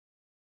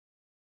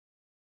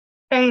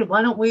Hey,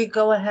 why don't we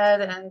go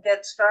ahead and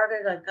get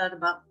started? I've got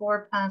about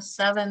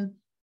 7:04.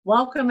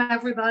 Welcome,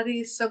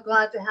 everybody. So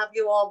glad to have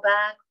you all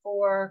back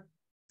for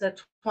the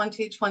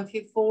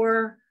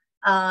 2024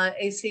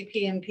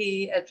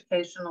 ACPMP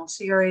Educational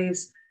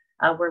Series.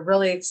 We're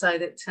really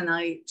excited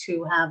tonight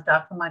to have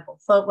Dr. Michael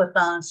Foote with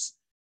us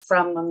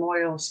from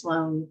Memorial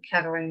Sloan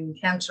Kettering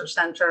Cancer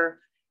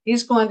Center.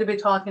 He's going to be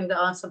talking to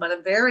us about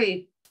a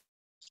very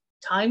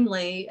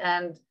timely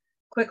and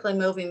quickly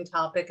moving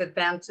topic,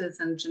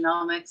 advances in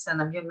genomics and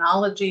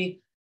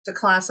immunology to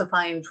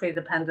classify and treat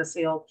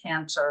appendiceal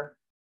cancer.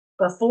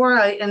 Before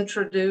I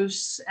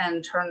introduce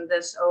and turn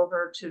this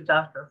over to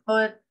Dr.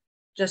 Foote,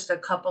 just a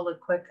couple of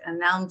quick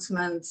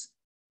announcements.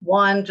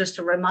 One, just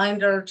a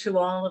reminder to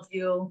all of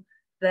you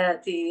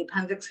that the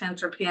Appendix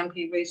Cancer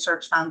PMP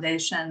Research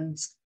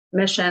Foundation's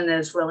mission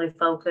is really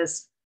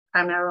focused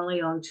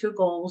primarily on two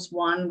goals.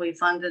 One, we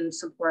fund and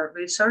support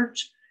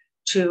research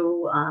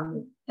to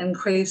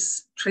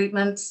increase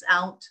treatments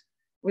out,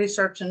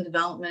 research and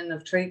development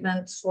of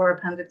treatments for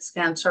appendix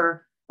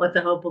cancer with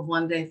the hope of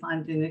one day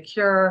finding a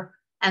cure.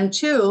 And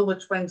two,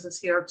 which brings us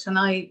here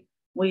tonight,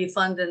 we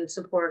fund and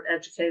support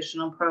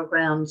educational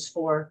programs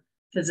for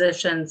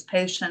physicians,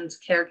 patients,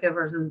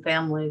 caregivers, and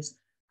families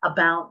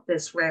about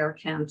this rare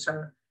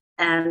cancer.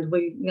 And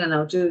we,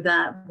 do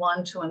that,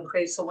 one, to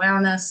increase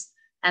awareness,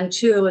 and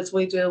two, as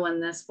we do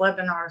in this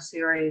webinar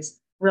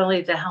series,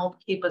 really to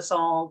help keep us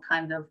all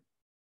kind of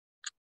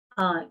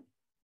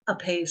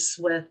apace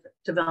with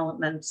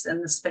developments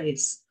in the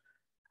space.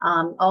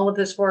 All of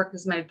this work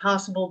is made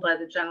possible by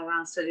the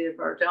generosity of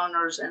our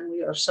donors, and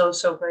we are so,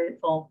 so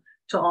grateful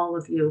to all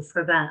of you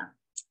for that.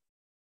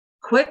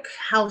 Quick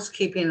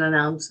housekeeping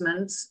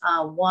announcements.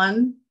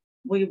 One,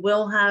 we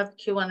will have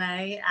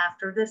Q&A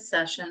after this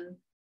session.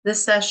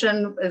 This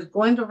session is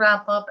going to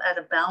wrap up at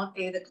about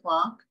 8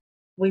 o'clock.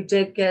 We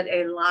did get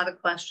a lot of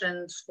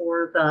questions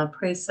for the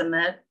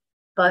pre-submit,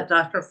 but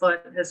Dr.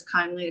 Foote has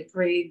kindly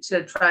agreed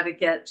to try to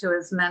get to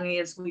as many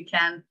as we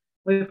can.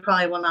 We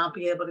probably will not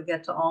be able to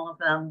get to all of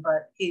them,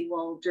 but he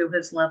will do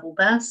his level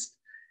best.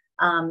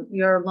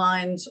 Your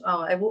lines,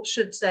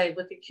 should say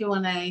with the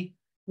Q&A,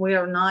 we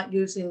are not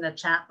using the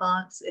chat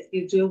box. If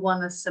you do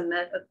want to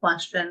submit a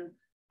question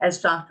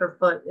as Dr.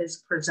 Foote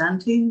is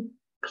presenting,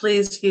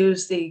 please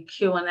use the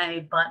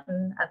Q&A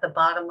button at the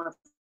bottom of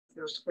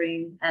your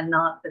screen and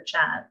not the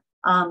chat.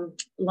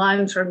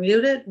 Lines are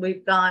muted.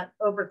 We've got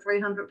over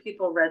 300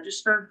 people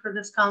registered for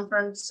this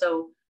conference,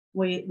 so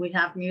we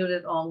have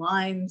muted all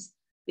lines.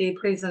 The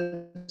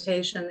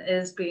presentation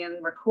is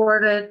being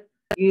recorded.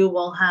 You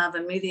will have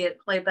immediate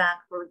playback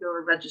for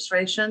your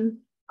registration.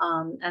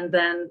 And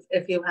then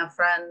if you have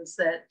friends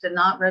that did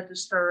not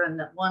register and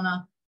that want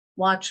to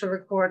watch a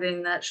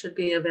recording, that should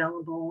be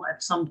available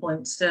at some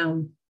point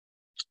soon.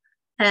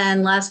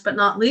 And last but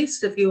not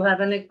least, if you have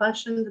any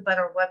questions about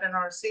our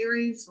webinar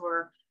series,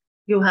 or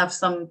you have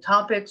some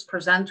topics,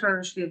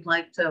 presenters you'd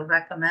like to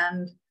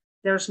recommend,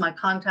 there's my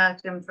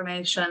contact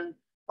information.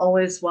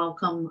 Always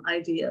welcome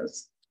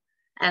ideas.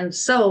 And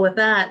so with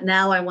that,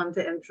 now I want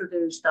to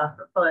introduce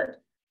Dr. Foote.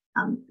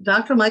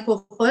 Dr.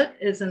 Michael Foote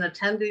is an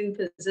attending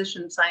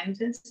physician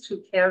scientist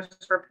who cares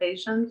for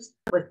patients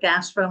with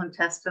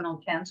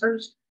gastrointestinal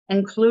cancers,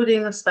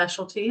 including a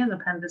specialty in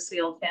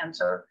appendiceal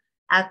cancer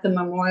at the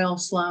Memorial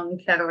Sloan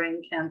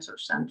Kettering Cancer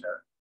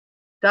Center.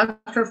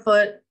 Dr.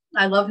 Foote,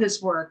 I love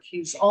his work.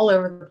 He's all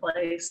over the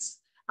place.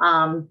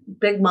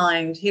 Big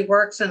mind. He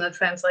works in a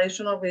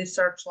translational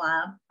research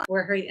lab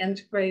where he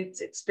integrates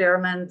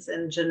experiments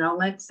in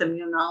genomics,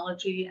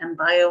 immunology, and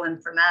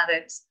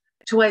bioinformatics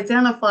to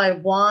identify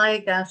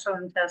why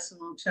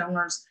gastrointestinal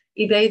tumors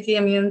evade the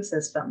immune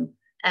system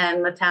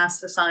and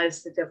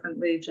metastasize to different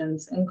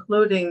regions,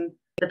 including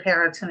the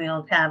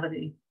peritoneal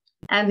cavity.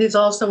 And he's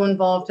also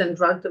involved in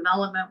drug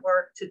development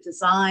work to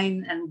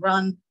design and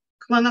run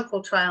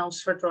clinical trials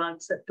for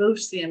drugs that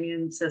boost the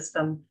immune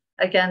system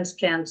against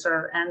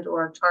cancer and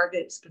or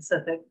target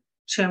specific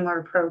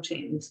tumor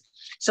proteins.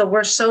 So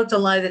we're so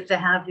delighted to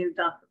have you,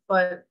 Dr.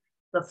 Foote.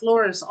 The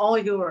floor is all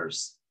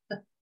yours.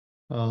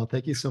 Oh,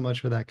 thank you so much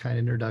for that kind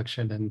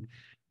introduction. And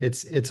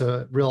it's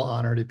a real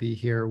honor to be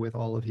here with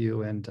all of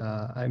you. And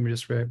I'm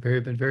just been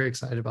very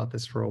excited about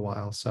this for a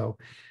while. So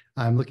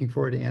I'm looking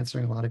forward to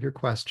answering a lot of your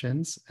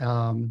questions.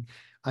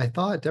 I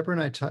thought Deborah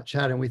and I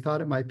chatted, and we thought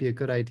it might be a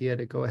good idea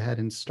to go ahead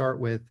and start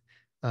with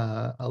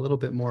a little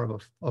bit more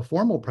of a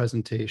formal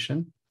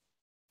presentation,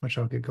 which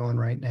I'll get going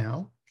right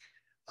now.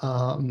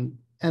 And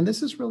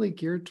this is really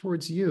geared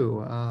towards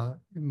you,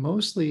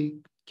 mostly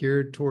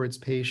geared towards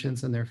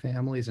patients and their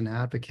families and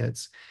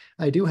advocates.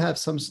 I do have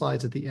some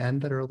slides at the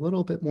end that are a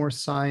little bit more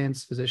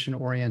science, physician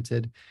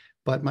oriented,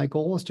 but my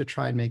goal is to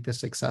try and make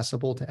this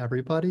accessible to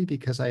everybody,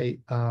 because I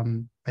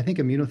think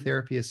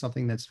immunotherapy is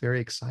something that's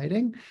very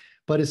exciting,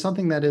 but it's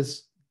something that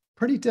is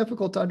pretty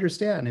difficult to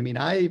understand. I mean,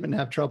 I even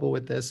have trouble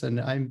with this, and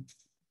I'm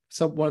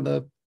one of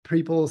the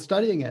people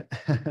studying it.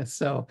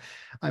 So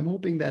I'm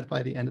hoping that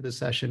by the end of the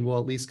session, we'll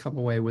at least come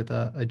away with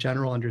a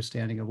general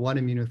understanding of what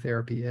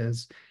immunotherapy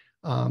is,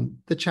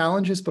 the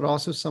challenges, but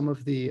also some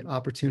of the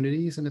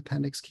opportunities in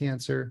appendix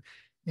cancer,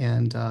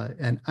 And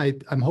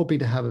I'm hoping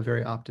to have a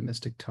very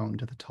optimistic tone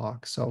to the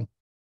talk. So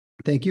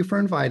thank you for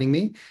inviting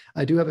me.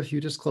 I do have a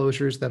few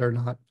disclosures that are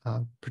not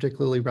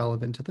particularly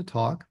relevant to the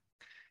talk.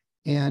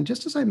 And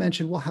just as I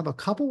mentioned, we'll have a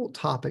couple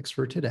topics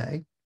for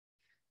today.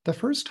 The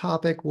first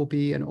topic will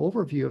be an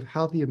overview of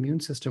how the immune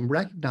system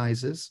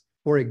recognizes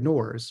or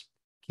ignores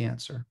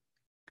cancer.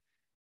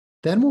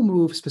 Then we'll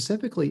move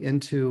specifically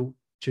into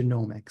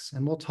genomics,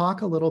 and we'll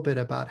talk a little bit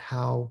about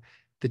how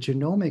the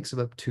genomics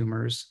of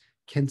tumors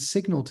can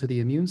signal to the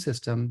immune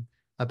system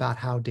about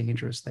how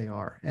dangerous they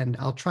are. And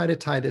I'll try to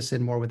tie this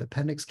in more with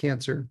appendix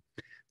cancer.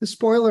 The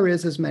spoiler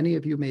is, as many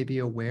of you may be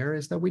aware,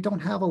 is that we don't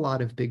have a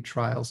lot of big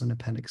trials in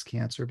appendix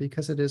cancer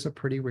because it is a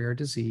pretty rare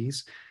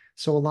disease.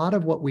 So a lot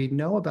of what we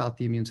know about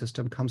the immune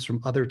system comes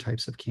from other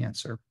types of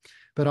cancer.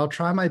 But I'll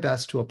try my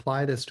best to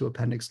apply this to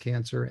appendix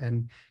cancer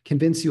and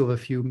convince you of a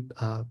few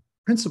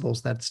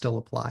principles that still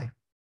apply.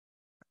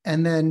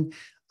 And then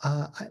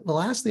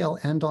lastly, I'll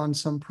end on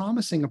some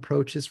promising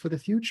approaches for the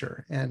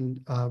future and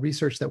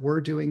research that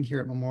we're doing here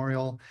at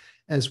Memorial,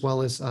 as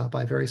well as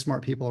by very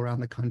smart people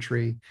around the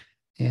country,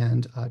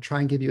 and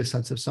try and give you a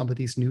sense of some of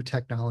these new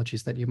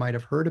technologies that you might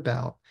have heard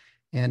about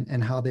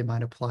and how they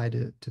might apply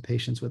to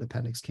patients with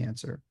appendix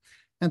cancer.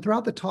 And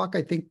throughout the talk,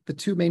 I think the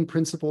two main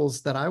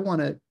principles that I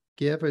want to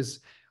give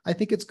is, I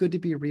think it's good to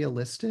be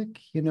realistic.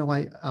 You know,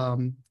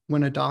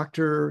 when a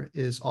doctor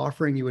is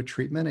offering you a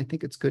treatment, I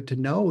think it's good to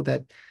know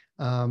that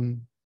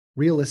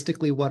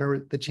realistically, what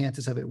are the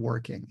chances of it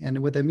working? And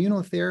with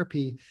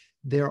immunotherapy,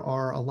 there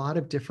are a lot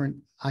of different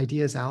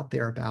ideas out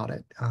there about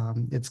it.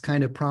 It's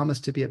kind of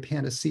promised to be a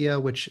panacea,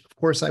 which of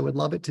course I would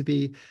love it to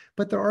be,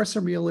 but there are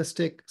some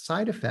realistic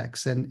side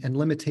effects and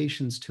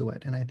limitations to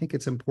it. And I think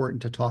it's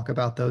important to talk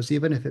about those,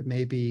 even if it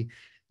may be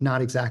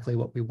not exactly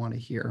what we want to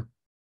hear.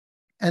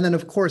 And then,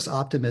 of course,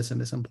 optimism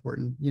is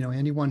important. You know,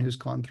 anyone who's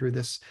gone through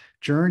this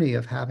journey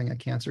of having a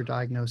cancer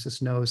diagnosis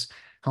knows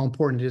how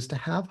important it is to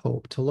have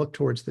hope, to look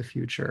towards the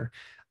future.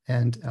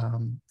 And,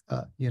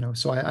 you know,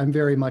 so I'm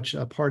very much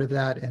a part of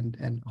that.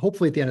 And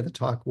hopefully at the end of the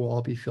talk, we'll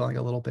all be feeling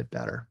a little bit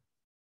better.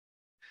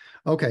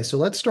 Okay, so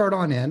let's start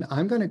on in.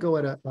 I'm going to go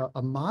at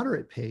a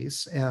moderate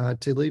pace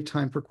to leave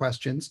time for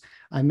questions.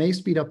 I may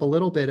speed up a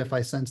little bit if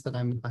I sense that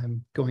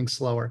I'm going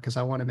slower, because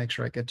I want to make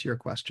sure I get to your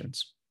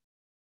questions.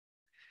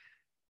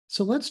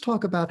 So let's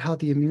talk about how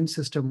the immune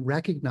system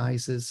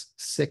recognizes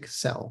sick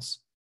cells.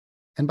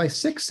 And by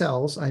sick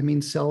cells, I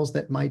mean cells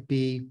that might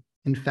be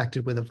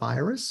infected with a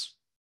virus.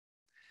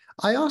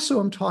 I also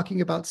am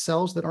talking about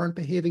cells that aren't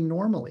behaving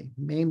normally,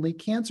 mainly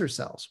cancer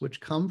cells, which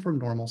come from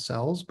normal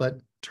cells but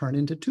turn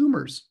into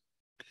tumors.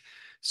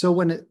 So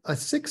when a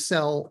sick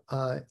cell,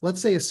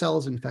 let's say a cell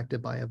is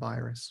infected by a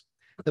virus,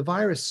 the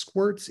virus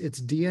squirts its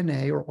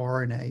DNA or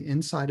RNA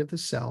inside of the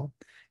cell.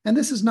 And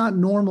this is not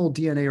normal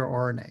DNA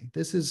or RNA.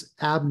 This is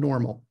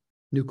abnormal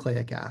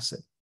nucleic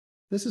acid.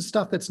 This is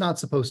stuff that's not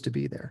supposed to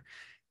be there.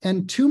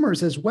 And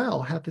tumors as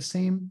well have the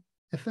same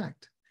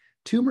effect.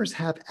 Tumors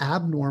have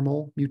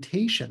abnormal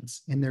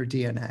mutations in their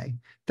DNA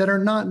that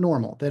are not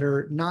normal, that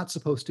are not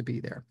supposed to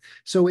be there.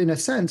 So in a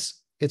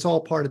sense, it's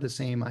all part of the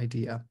same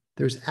idea.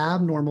 There's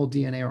abnormal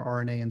DNA or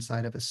RNA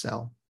inside of a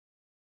cell.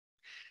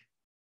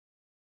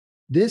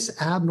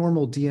 This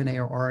abnormal DNA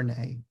or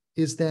RNA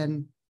is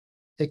then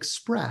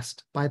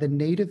expressed by the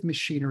native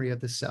machinery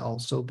of the cell.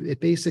 So it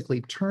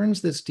basically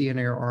turns this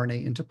DNA or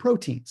RNA into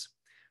proteins.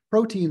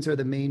 Proteins are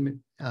the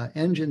main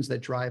engines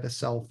that drive a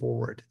cell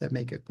forward, that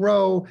make it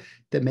grow,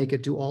 that make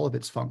it do all of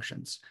its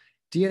functions.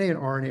 DNA and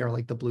RNA are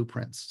like the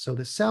blueprints. So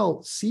the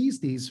cell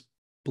sees these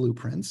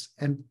blueprints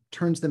and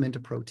turns them into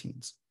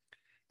proteins.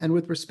 And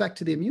with respect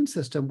to the immune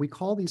system, we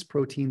call these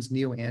proteins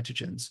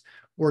neoantigens,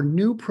 or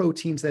new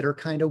proteins that are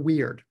kind of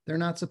weird. They're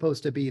not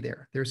supposed to be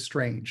there. They're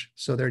strange.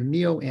 So they're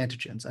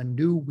neoantigens, a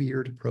new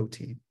weird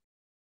protein.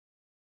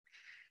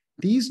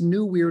 These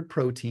new weird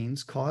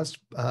proteins caused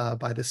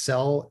by the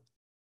cell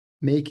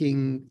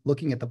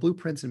looking at the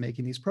blueprints and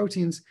making these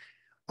proteins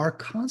are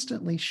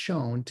constantly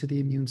shown to the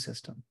immune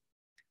system.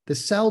 The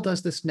cell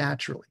does this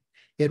naturally.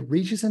 It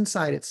reaches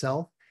inside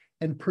itself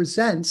and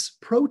presents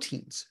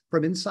proteins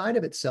from inside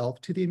of itself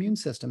to the immune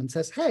system and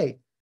says, hey,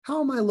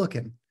 how am I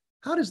looking?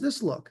 How does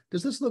this look?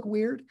 Does this look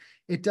weird?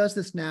 It does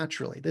this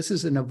naturally. This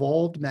is an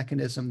evolved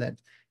mechanism that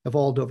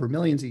evolved over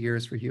millions of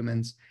years for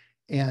humans.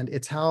 And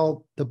it's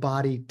how the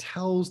body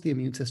tells the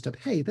immune system,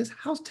 hey,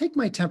 take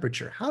my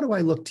temperature. How do I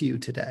look to you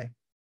today?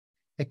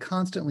 It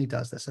constantly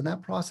does this. And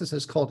that process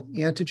is called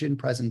antigen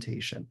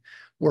presentation,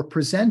 or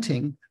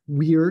presenting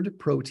weird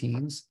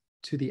proteins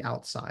to the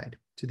outside,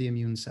 to the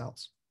immune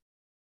cells.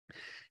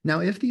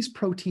 Now, if these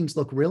proteins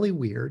look really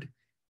weird,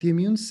 the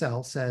immune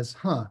cell says,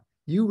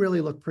 you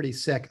really look pretty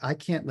sick. I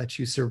can't let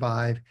you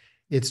survive.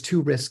 It's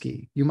too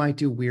risky. You might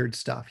do weird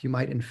stuff. You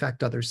might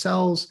infect other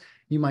cells.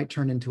 You might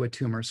turn into a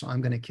tumor, so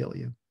I'm going to kill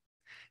you.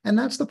 And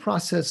that's the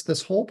process.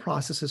 This whole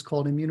process is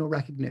called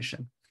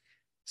immunorecognition.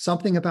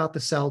 Something about the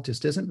cell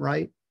just isn't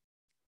right.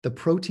 The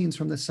proteins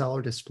from the cell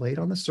are displayed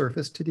on the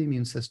surface to the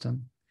immune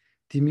system.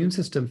 The immune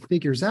system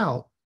figures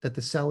out that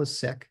the cell is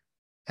sick,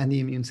 and the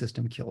immune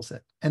system kills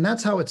it. And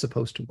that's how it's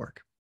supposed to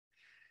work.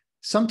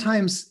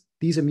 Sometimes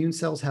these immune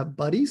cells have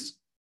buddies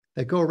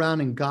that go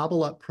around and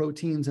gobble up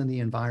proteins in the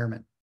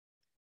environment.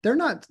 They're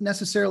not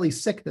necessarily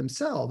sick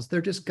themselves.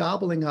 They're just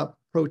gobbling up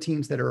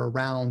proteins that are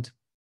around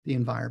the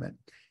environment.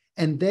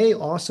 And they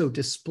also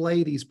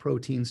display these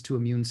proteins to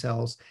immune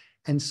cells.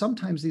 And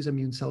sometimes these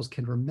immune cells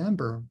can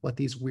remember what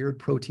these weird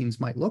proteins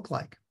might look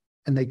like,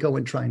 and they go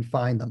and try and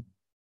find them.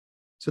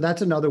 So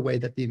that's another way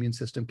that the immune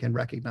system can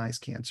recognize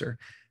cancer.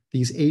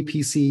 These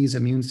APCs,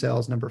 immune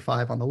cells, number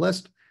 5 on the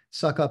list,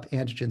 suck up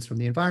antigens from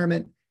the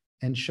environment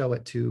and show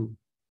it to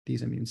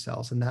these immune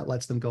cells. And that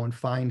lets them go and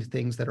find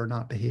things that are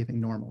not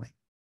behaving normally.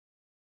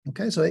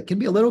 Okay, so it can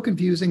be a little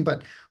confusing,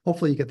 but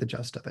hopefully you get the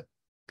gist of it.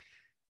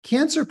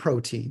 Cancer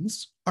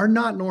proteins are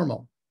not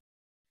normal.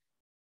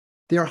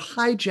 They are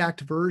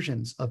hijacked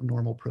versions of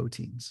normal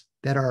proteins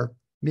that are,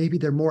 maybe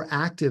they're more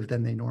active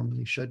than they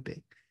normally should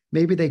be.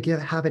 Maybe they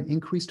have an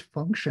increased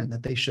function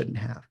that they shouldn't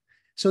have.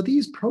 So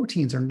these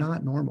proteins are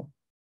not normal,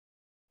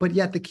 but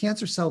yet the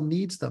cancer cell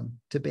needs them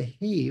to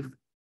behave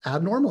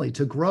abnormally,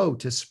 to grow,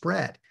 to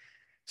spread.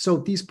 So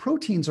these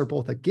proteins are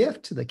both a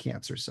gift to the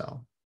cancer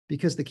cell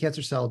because the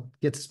cancer cell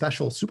gets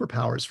special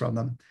superpowers from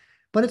them,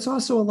 but it's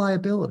also a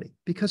liability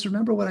because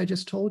remember what I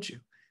just told you.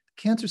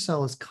 The cancer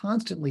cell is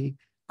constantly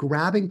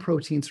grabbing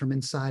proteins from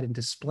inside and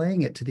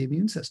displaying it to the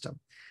immune system.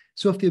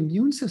 So if the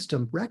immune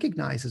system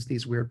recognizes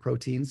these weird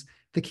proteins,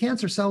 the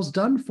cancer cell's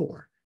done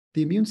for.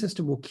 The immune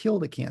system will kill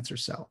the cancer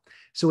cell.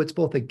 So it's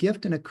both a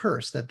gift and a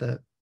curse that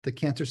the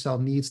cancer cell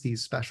needs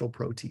these special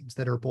proteins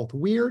that are both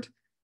weird,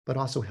 but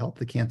also help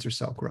the cancer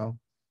cell grow.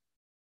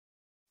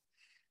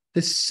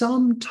 The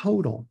sum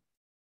total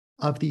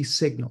of these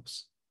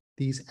signals,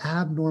 these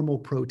abnormal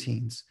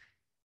proteins,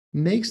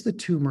 makes the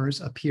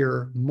tumors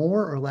appear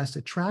more or less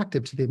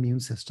attractive to the immune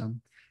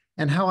system.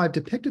 And how I've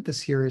depicted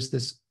this here is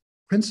this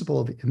principle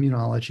of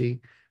immunology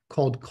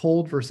called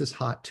cold versus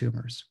hot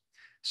tumors.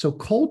 So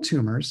cold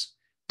tumors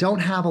don't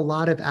have a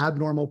lot of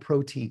abnormal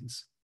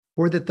proteins,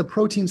 or that the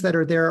proteins that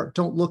are there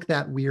don't look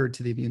that weird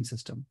to the immune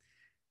system.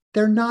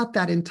 They're not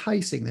that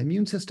enticing. The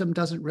immune system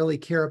doesn't really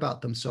care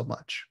about them so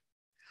much.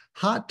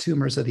 Hot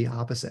tumors are the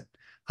opposite.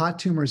 Hot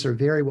tumors are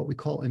very what we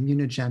call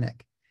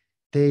immunogenic.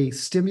 They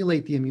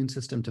stimulate the immune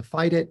system to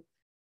fight it,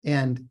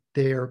 and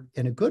they're,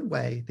 in a good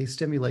way, they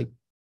stimulate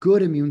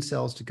good immune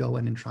cells to go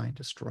in and try and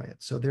destroy it.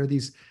 So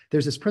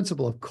there's this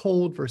principle of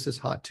cold versus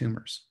hot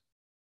tumors.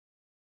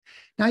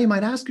 Now you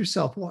might ask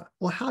yourself, well,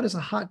 how does a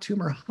hot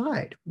tumor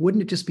hide?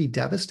 Wouldn't it just be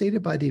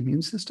devastated by the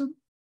immune system?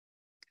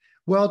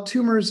 Well,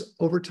 tumors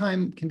over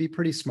time can be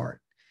pretty smart.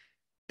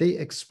 They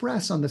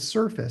express on the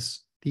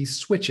surface these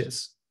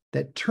switches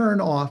that turn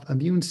off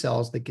immune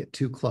cells that get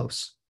too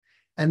close.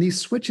 And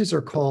these switches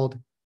are called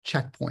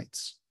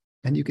checkpoints.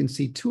 And you can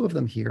see 2 of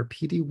them here,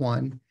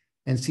 PD-1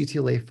 and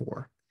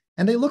CTLA-4.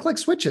 And they look like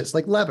switches,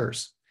 like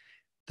levers.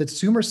 The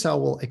tumor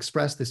cell will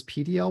express this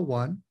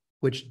PD-L1,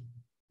 which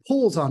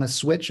pulls on a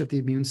switch of the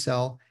immune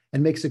cell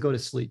and makes it go to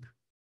sleep.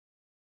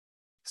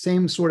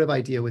 Same sort of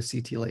idea with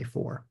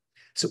CTLA-4.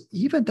 So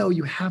even though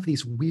you have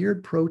these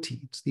weird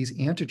proteins, these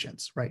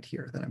antigens right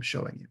here that I'm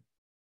showing you,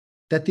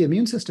 that the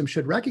immune system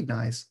should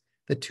recognize,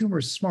 the tumor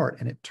is smart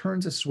and it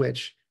turns a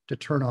switch to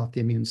turn off the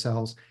immune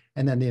cells,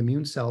 and then the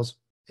immune cells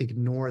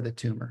ignore the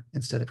tumor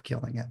instead of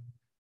killing it.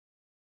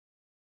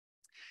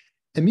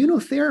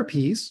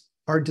 Immunotherapies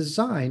are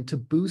designed to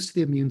boost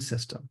the immune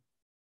system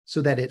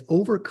so that it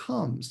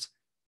overcomes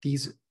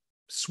these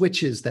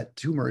switches that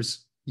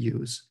tumors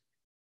use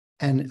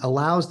and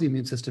allows the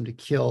immune system to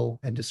kill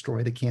and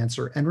destroy the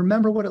cancer and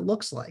remember what it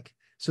looks like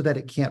so that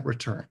it can't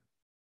return.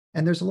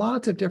 And there's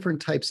lots of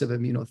different types of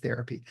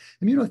immunotherapy.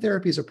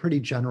 Immunotherapy is a pretty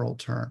general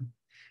term,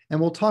 and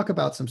we'll talk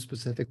about some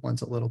specific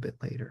ones a little bit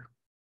later.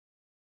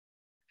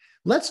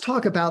 Let's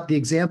talk about the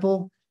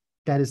example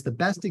that is the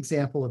best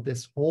example of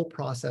this whole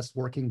process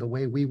working the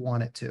way we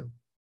want it to,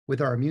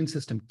 with our immune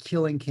system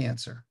killing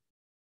cancer.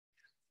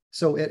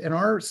 So in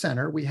our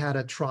center, we had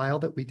a trial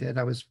that we did.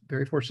 I was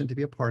very fortunate to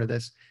be a part of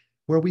this,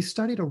 where we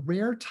studied a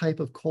rare type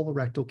of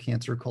colorectal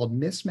cancer called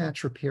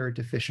mismatch repair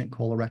deficient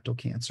colorectal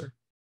cancer.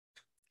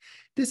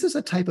 This is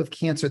a type of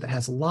cancer that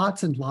has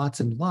lots and lots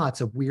and lots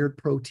of weird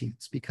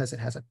proteins because it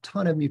has a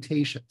ton of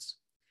mutations.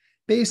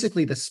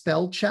 Basically, the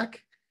spell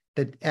check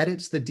that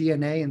edits the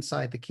DNA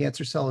inside the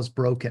cancer cell is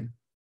broken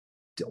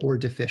or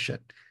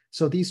deficient.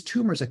 So these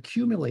tumors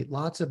accumulate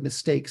lots of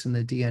mistakes in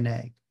the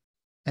DNA.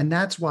 And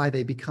that's why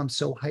they become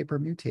so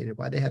hypermutated,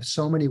 why they have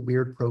so many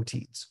weird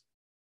proteins.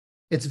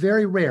 It's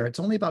very rare. It's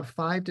only about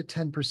 5 to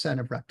 10%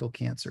 of rectal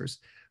cancers,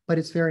 but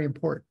it's very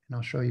important, and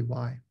I'll show you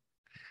why.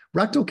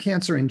 Rectal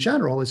cancer in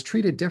general is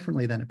treated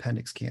differently than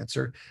appendix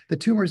cancer. The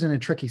tumor is in a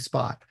tricky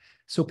spot.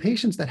 So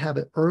patients that have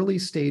an early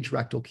stage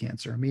rectal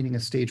cancer, meaning a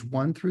stage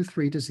 1 through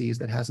 3 disease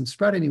that hasn't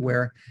spread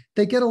anywhere,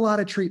 they get a lot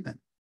of treatment.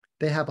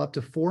 They have up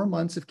to 4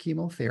 months of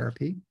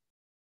chemotherapy.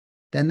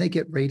 Then they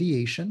get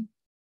radiation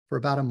for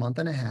about a month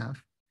and a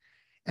half.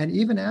 And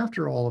even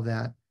after all of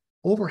that,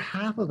 over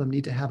half of them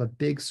need to have a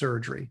big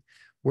surgery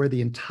where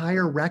the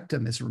entire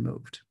rectum is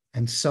removed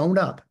and sewn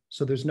up.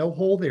 So there's no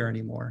hole there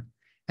anymore.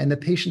 And the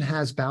patient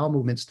has bowel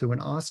movements through an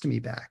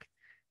ostomy bag.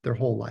 their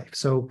whole life.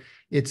 So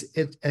it's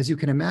as you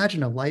can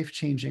imagine, a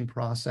life-changing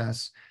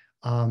process.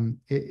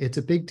 It's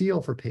a big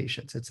deal for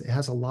patients. It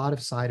has a lot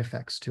of side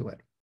effects to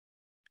it.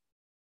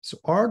 So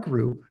our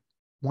group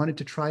wanted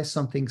to try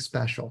something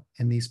special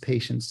in these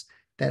patients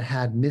that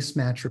had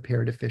mismatch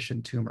repair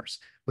deficient tumors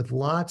with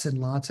lots and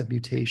lots of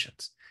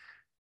mutations.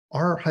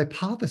 Our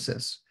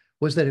hypothesis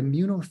was that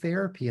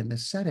immunotherapy in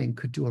this setting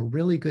could do a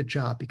really good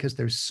job because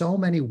there's so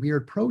many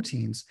weird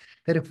proteins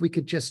that if we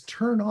could just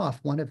turn off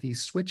one of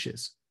these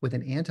switches with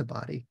an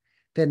antibody,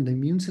 then the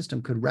immune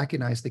system could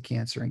recognize the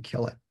cancer and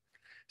kill it.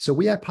 So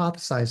we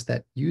hypothesized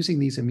that using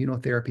these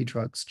immunotherapy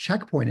drugs,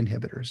 checkpoint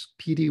inhibitors,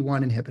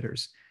 PD-1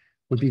 inhibitors,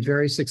 would be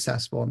very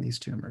successful in these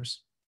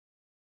tumors.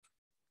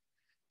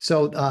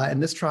 So,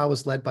 and this trial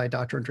was led by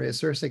Dr.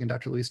 Andreas Sursig and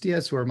Dr. Luis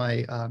Diaz, who are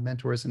my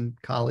mentors and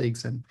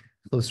colleagues and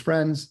close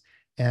friends.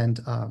 And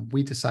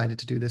we decided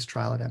to do this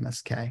trial at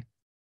MSK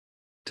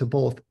to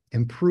both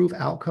improve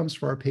outcomes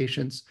for our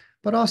patients,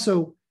 but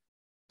also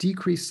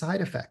decrease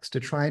side effects to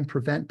try and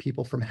prevent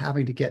people from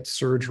having to get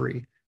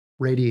surgery,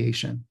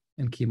 radiation,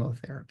 and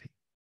chemotherapy.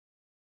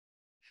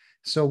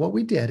 So what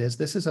we did is,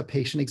 this is a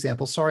patient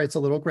example. Sorry, it's a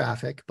little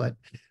graphic, but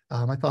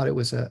I thought it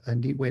was a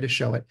neat way to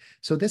show it.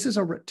 So this is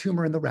a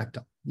tumor in the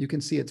rectum. You can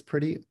see it's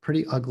pretty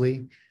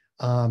ugly,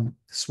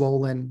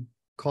 swollen,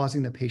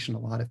 causing the patient a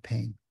lot of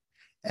pain.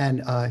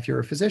 And if you're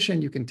a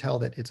physician, you can tell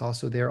that it's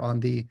also there on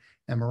the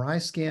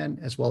MRI scan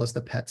as well as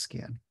the PET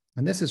scan.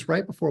 And this is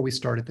right before we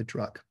started the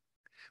drug.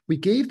 We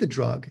gave the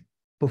drug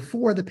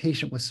before the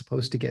patient was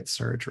supposed to get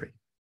surgery.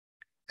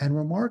 And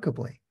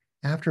remarkably,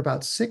 after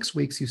about 6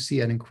 weeks, you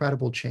see an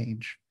incredible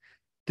change.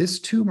 This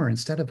tumor,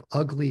 instead of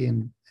ugly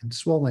and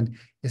swollen,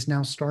 is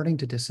now starting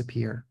to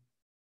disappear.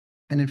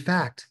 And in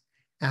fact,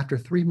 after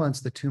 3 months,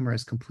 the tumor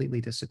has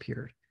completely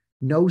disappeared.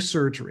 No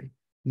surgery,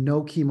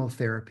 no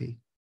chemotherapy,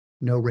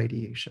 no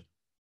radiation.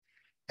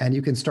 And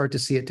you can start to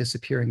see it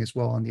disappearing as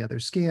well on the other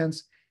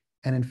scans.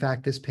 And in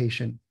fact, this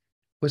patient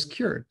was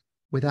cured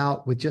with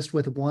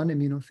one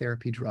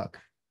immunotherapy drug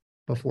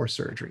before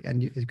surgery.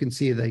 And you can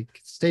see they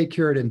stay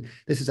cured. And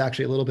this is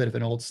actually a little bit of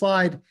an old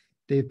slide.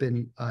 They've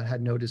been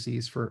had no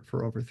disease for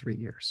over 3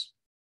 years.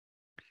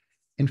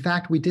 In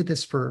fact, we did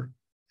this for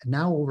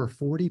now over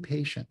 40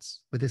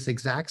 patients with this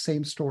exact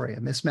same story, a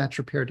mismatch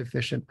repair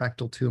deficient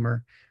rectal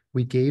tumor.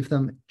 We gave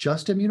them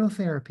just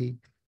immunotherapy,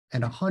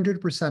 and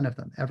 100% of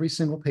them, every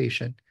single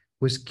patient,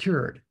 was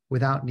cured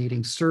without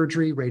needing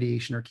surgery,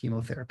 radiation, or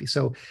chemotherapy.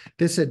 So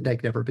this had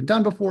never been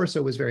done before, so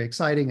it was very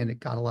exciting, and it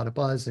got a lot of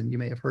buzz, and you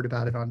may have heard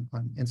about it on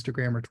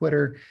Instagram or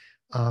Twitter.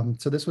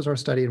 So this was our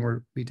study,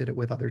 and we did it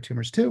with other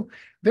tumors too.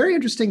 Very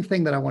interesting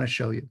thing that I want to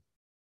show you.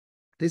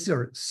 These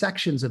are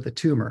sections of the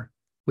tumor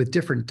with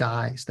different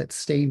dyes that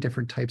stain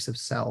different types of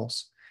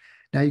cells.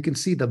 Now you can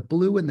see the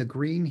blue and the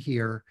green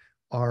here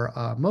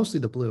are mostly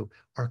the blue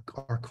are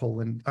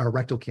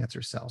rectal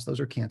cancer cells. Those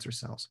are cancer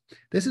cells.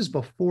 This is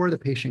before the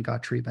patient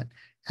got treatment.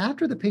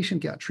 After the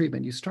patient got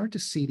treatment, you start to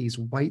see these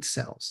white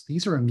cells.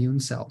 These are immune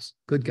cells,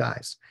 good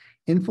guys,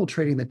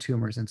 infiltrating the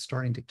tumors and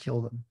starting to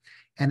kill them.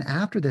 And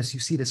after this, you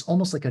see this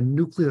almost like a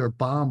nuclear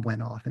bomb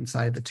went off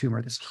inside of the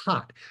tumor, this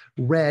hot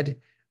red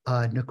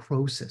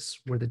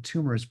necrosis where the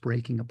tumor is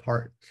breaking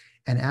apart.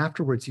 And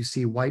afterwards, you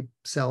see white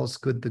cells,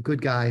 the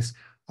good guys,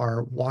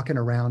 are walking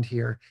around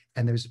here,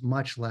 and there's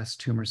much less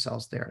tumor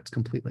cells there. It's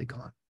completely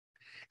gone.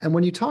 And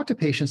when you talk to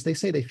patients, they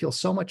say they feel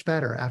so much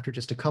better after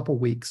just a couple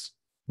weeks,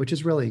 which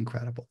is really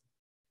incredible.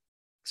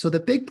 So the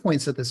big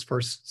points of this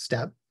first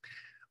step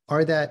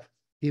are that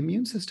the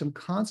immune system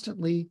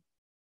constantly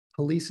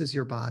polices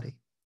your body,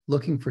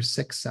 looking for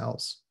sick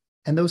cells.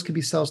 And those can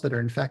be cells that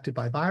are infected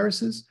by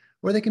viruses,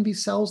 or they can be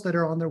cells that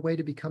are on their way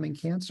to becoming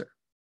cancer.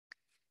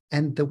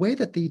 And the way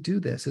that they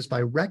do this is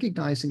by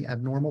recognizing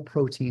abnormal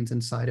proteins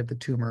inside of the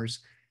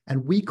tumors.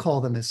 And we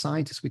call them, as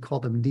scientists, we call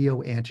them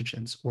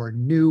neoantigens, or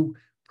new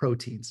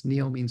proteins.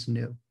 Neo means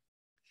new.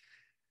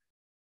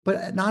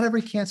 But not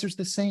every cancer is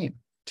the same.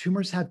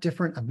 Tumors have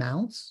different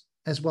amounts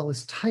as well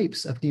as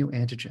types of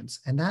neoantigens.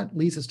 And that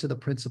leads us to the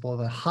principle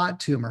of a hot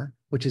tumor,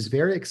 which is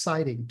very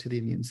exciting to the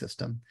immune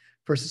system,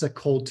 versus a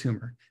cold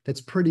tumor that's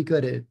pretty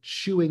good at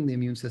shooing the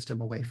immune system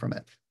away from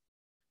it.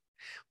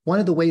 One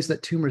of the ways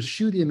that tumors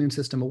shoo the immune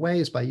system away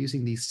is by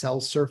using these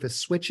cell surface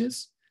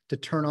switches to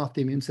turn off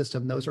the immune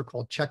system. Those are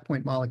called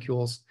checkpoint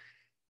molecules.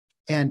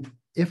 And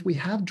if we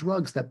have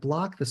drugs that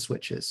block the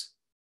switches,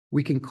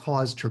 we can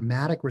cause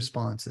dramatic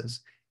responses,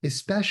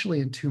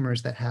 especially in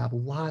tumors that have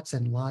lots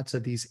and lots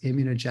of these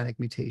immunogenic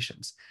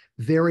mutations,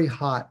 very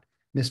hot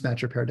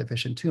mismatch repair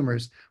deficient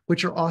tumors,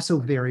 which are also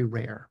very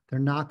rare. They're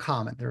not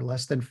common. They're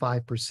less than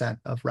 5%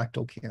 of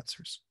rectal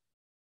cancers.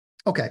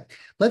 Okay,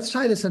 let's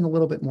tie this in a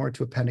little bit more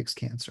to appendix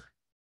cancer.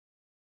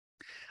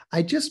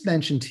 I just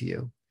mentioned to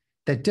you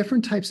that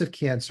different types of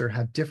cancer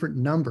have different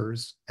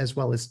numbers as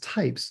well as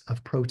types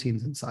of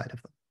proteins inside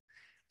of them.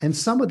 And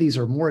some of these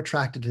are more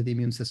attracted to the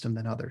immune system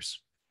than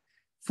others.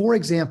 For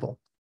example,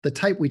 the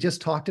type we just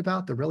talked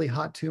about, the really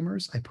hot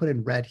tumors, I put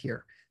in red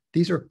here.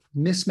 These are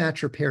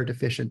mismatch repair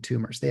deficient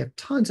tumors. They have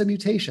tons of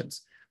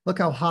mutations. Look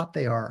how hot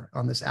they are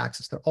on this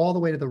axis. They're all the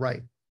way to the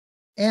right.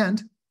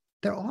 And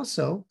they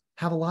also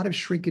have a lot of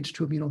shrinkage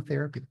to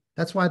immunotherapy.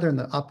 That's why they're in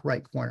the up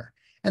right corner.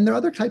 And there are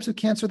other types of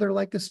cancer that are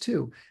like this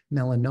too.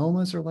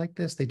 Melanomas are like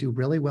this. They do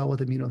really well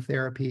with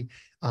immunotherapy.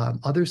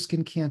 Other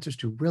skin cancers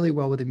do really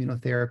well with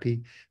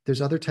immunotherapy.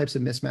 There's other types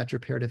of mismatch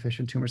repair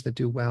deficient tumors that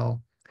do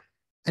well.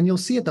 And you'll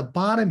see at the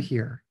bottom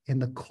here in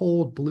the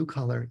cold blue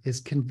color is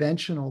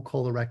conventional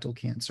colorectal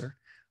cancer.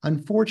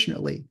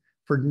 Unfortunately,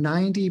 for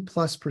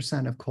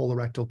 90+% of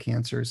colorectal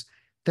cancers,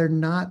 they're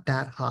not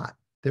that hot.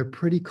 They're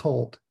pretty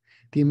cold.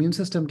 The immune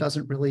system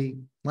doesn't really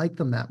like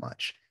them that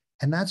much.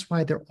 And that's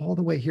why they're all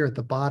the way here at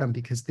the bottom,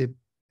 because the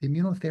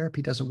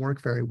immunotherapy doesn't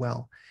work very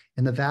well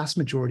in the vast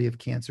majority of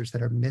cancers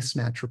that are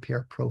mismatch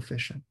repair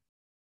proficient.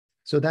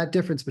 So that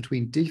difference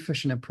between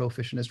deficient and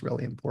proficient is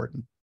really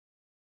important.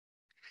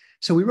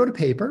 So we wrote a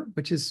paper,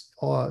 which is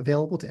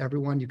available to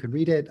everyone. You can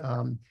read it.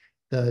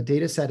 The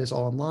data set is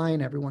all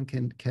online. Everyone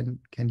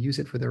can use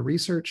it for their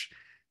research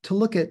to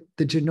look at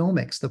the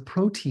genomics, the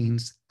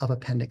proteins of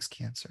appendix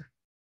cancer.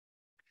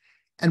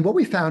 And what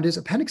we found is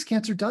appendix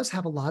cancer does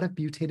have a lot of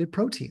mutated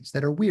proteins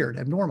that are weird,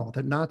 abnormal,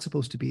 they're not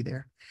supposed to be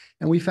there.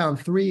 And we found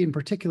 3 in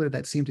particular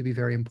that seem to be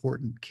very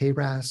important: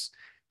 KRAS,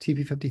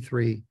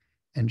 TP53,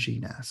 and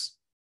GNAS.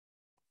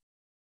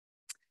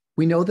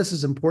 We know this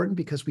is important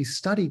because we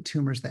studied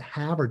tumors that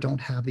have or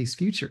don't have these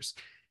features.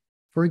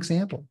 For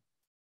example,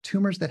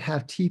 tumors that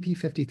have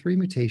TP53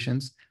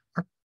 mutations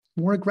are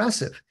more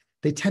aggressive.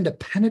 They tend to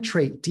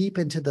penetrate deep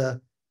into the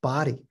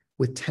body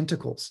with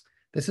tentacles.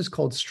 This is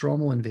called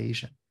stromal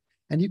invasion.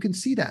 And you can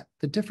see that,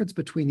 the difference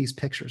between these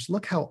pictures.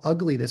 Look how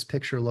ugly this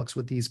picture looks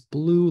with these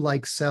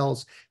blue-like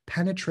cells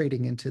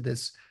penetrating into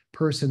this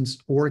person's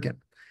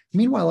organ.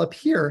 Meanwhile, up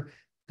here,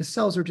 the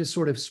cells are just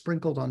sort of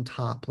sprinkled on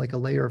top, like a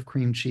layer of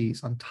cream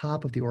cheese on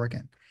top of the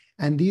organ.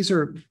 And these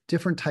are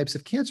different types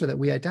of cancer that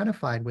we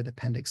identified with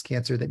appendix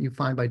cancer that you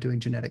find by doing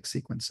genetic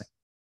sequencing.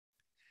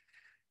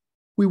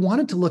 We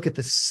wanted to look at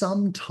the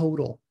sum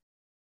total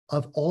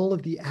of all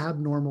of the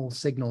abnormal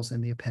signals in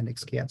the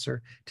appendix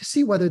cancer to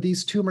see whether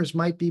these tumors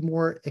might be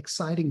more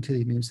exciting to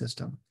the immune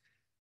system.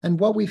 And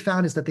what we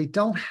found is that they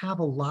don't have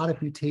a lot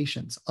of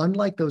mutations.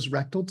 Unlike those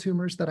rectal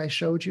tumors that I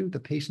showed you, the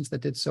patients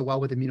that did so well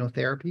with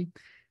immunotherapy,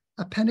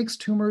 appendix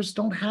tumors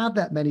don't have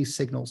that many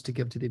signals to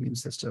give to the immune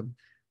system.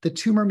 The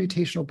tumor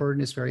mutational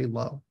burden is very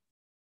low.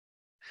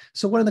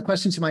 So one of the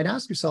questions you might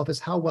ask yourself is,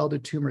 how well do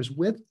tumors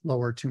with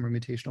lower tumor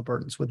mutational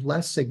burdens, with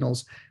less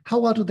signals, how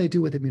well do they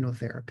do with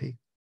immunotherapy?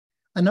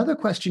 Another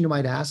question you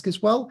might ask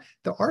is, well,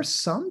 there are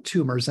some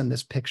tumors in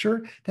this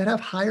picture that have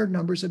higher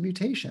numbers of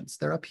mutations.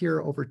 They're up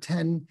here over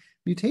 10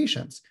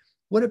 mutations.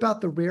 What about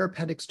the rare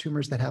appendix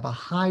tumors that have a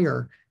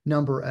higher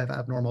number of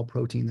abnormal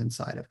proteins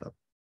inside of them?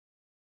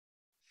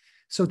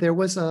 So there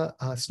was a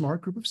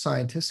smart group of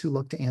scientists who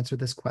looked to answer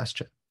this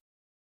question.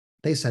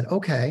 They said,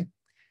 okay,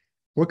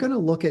 we're going to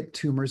look at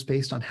tumors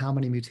based on how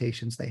many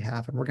mutations they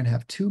have. And we're going to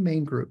have 2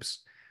 main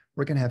groups.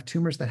 We're going to have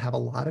tumors that have a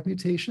lot of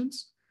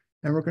mutations,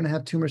 and we're going to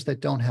have tumors that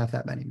don't have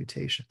that many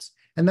mutations.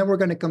 And then we're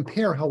going to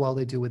compare how well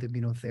they do with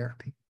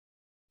immunotherapy.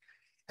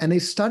 And they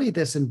studied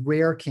this in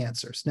rare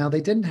cancers. Now,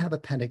 they didn't have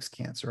appendix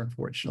cancer,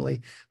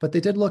 unfortunately, but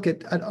they did look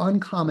at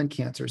uncommon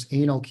cancers: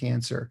 anal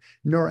cancer,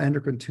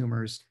 neuroendocrine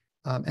tumors,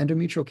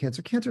 endometrial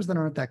cancer, cancers that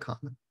aren't that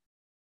common.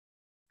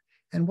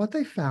 And what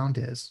they found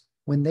is,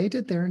 when they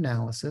did their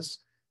analysis,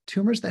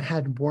 tumors that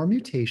had more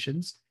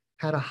mutations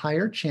had a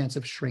higher chance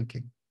of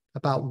shrinking.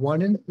 About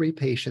 1 in 3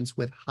 patients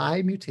with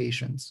high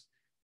mutations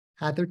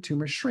had their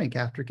tumors shrink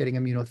after getting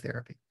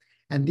immunotherapy.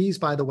 And these,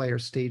 by the way, are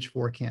stage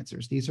 4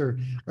 cancers. These are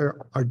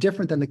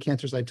different than the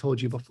cancers I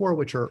told you before,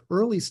 which are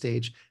early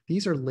stage.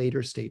 These are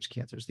later stage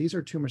cancers. These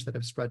are tumors that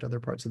have spread to other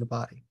parts of the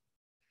body.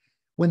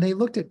 When they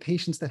looked at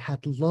patients that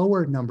had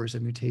lower numbers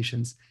of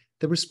mutations,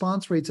 the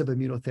response rates of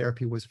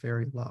immunotherapy was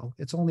very low.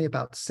 It's only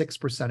about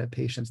 6% of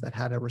patients that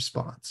had a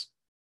response.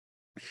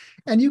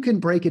 And you can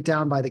break it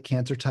down by the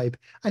cancer type.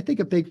 I think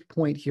a big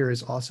point here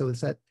is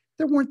that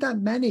there weren't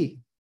that many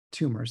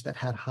tumors that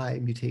had high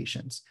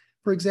mutations.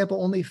 For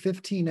example, only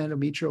 15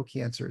 endometrial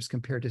cancers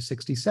compared to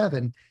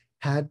 67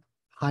 had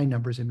high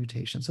numbers of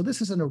mutations. So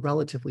this is in a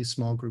relatively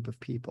small group of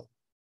people.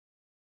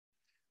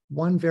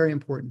 One very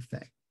important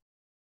thing.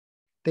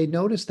 They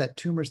noticed that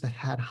tumors that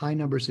had high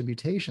numbers of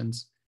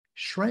mutations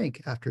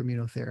shrank after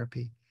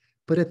immunotherapy.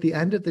 But at the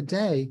end of the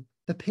day,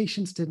 the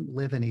patients didn't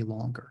live any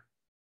longer.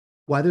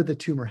 Whether the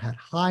tumor had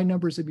high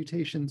numbers of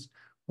mutations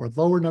or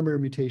lower number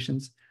of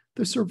mutations,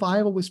 the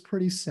survival was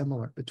pretty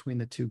similar between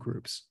the 2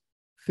 groups.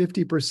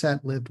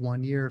 50% lived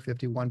 1 year,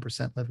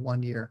 51% lived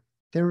 1 year.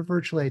 They were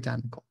virtually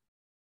identical.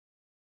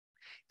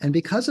 And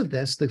because of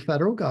this, the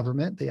federal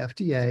government, the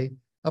FDA,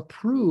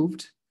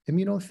 approved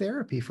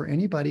immunotherapy for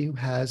anybody who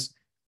has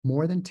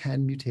more than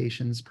 10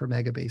 mutations per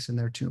megabase in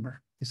their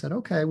tumor. They said,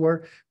 okay,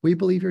 we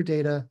believe your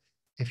data.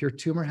 If your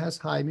tumor has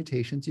high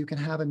mutations, you can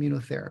have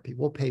immunotherapy.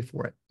 We'll pay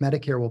for it.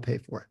 Medicare will pay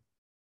for it.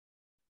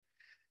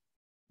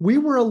 We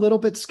were a little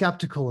bit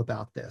skeptical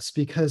about this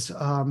because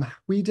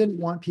we didn't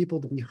want people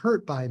to be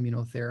hurt by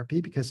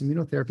immunotherapy, because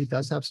immunotherapy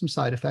does have some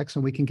side effects,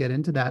 and we can get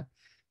into that,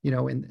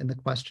 in the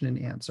question and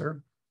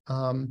answer.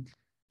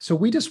 So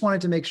we just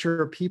wanted to make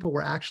sure people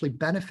were actually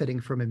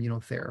benefiting from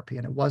immunotherapy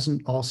and it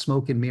wasn't all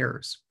smoke and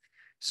mirrors.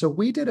 So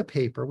we did a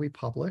paper we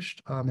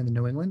published in the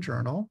New England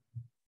Journal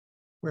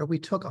where we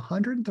took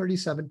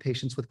 137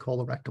 patients with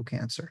colorectal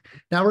cancer.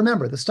 Now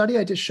remember, the study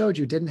I just showed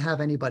you didn't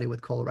have anybody with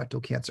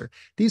colorectal cancer.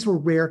 These were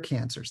rare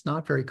cancers,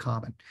 not very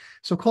common.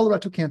 So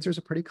colorectal cancer is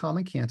a pretty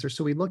common cancer.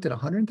 So we looked at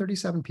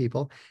 137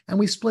 people and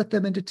we split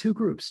them into two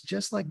groups,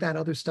 just like that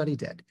other study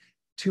did.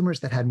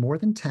 Tumors that had more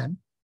than 10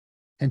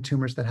 and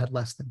tumors that had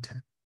less than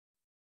 10.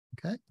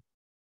 Okay.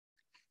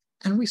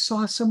 And we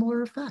saw a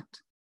similar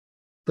effect.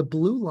 The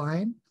blue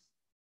line,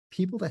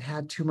 people that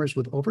had tumors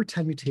with over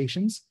 10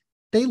 mutations,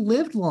 they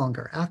lived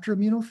longer after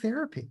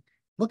immunotherapy.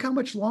 Look how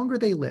much longer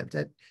they lived.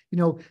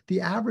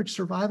 The average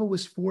survival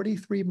was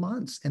 43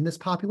 months in this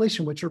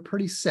population, which are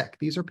pretty sick.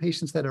 These are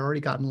patients that had already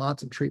gotten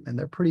lots of treatment.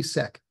 They're pretty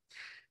sick.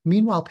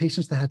 Meanwhile,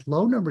 patients that had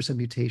low numbers of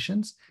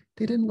mutations,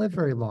 they didn't live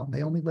very long.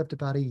 They only lived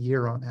about a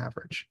year on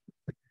average.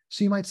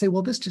 So you might say,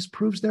 well, this just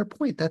proves their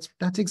point.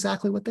 That's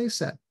exactly what they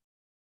said.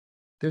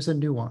 There's a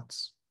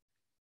nuance.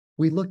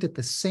 We looked at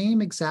the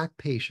same exact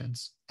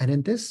patients, and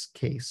in this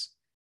case,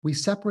 we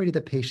separated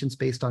the patients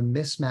based on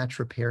mismatch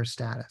repair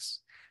status.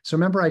 So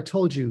remember I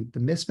told you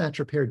the mismatch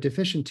repair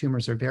deficient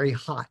tumors are very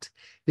hot,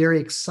 very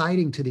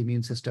exciting to the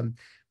immune system,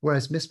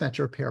 whereas mismatch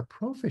repair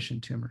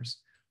proficient tumors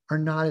are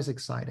not as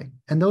exciting.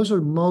 And those are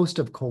most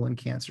of colon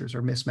cancers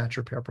are mismatch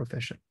repair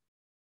proficient.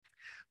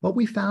 What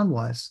we found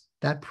was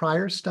that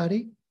prior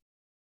study,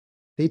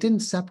 they didn't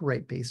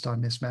separate based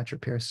on mismatch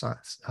repair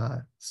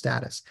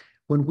status.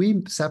 When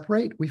we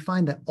separate, we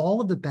find that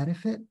all of the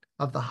benefit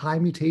of the high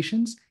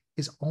mutations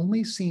is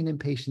only seen in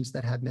patients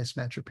that have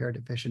mismatch repair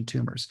deficient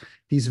tumors,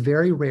 these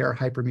very rare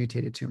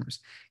hypermutated tumors.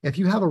 If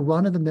you have a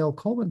run-of-the-mill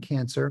colon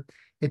cancer,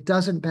 it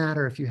doesn't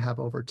matter if you have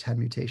over 10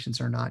 mutations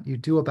or not. You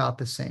do about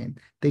the same.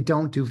 They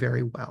don't do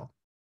very well.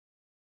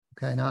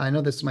 Okay, now I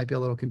know this might be a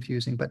little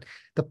confusing, but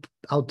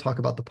I'll talk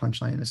about the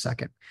punchline in a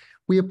second.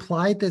 We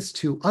applied this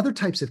to other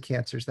types of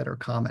cancers that are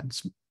common,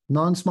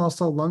 non-small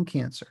cell lung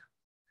cancer,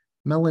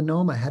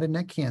 melanoma, head and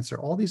neck cancer,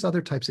 all these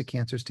other types of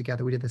cancers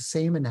together. We did the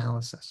same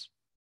analysis.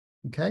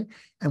 Okay.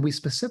 And we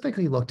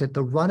specifically looked at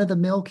the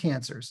run-of-the-mill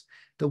cancers,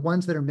 the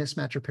ones that are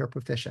mismatch repair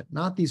proficient,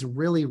 not these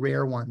really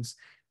rare ones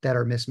that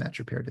are mismatch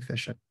repair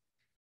deficient.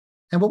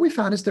 And what we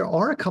found is there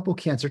are a couple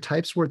cancer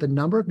types where the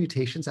number of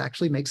mutations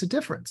actually makes a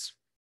difference.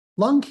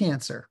 Lung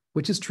cancer,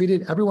 which is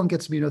treated, everyone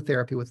gets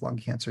immunotherapy with lung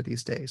cancer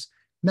these days.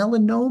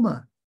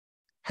 Melanoma,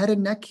 head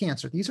and neck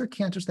cancer, these are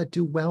cancers that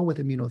do well with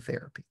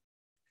immunotherapy.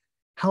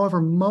 However,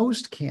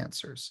 most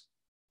cancers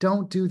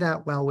don't do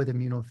that well with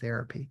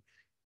immunotherapy,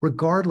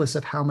 regardless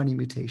of how many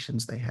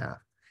mutations they have.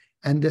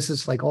 And this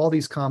is like all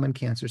these common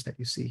cancers that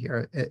you see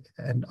here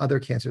and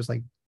other cancers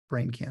like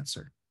brain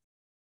cancer.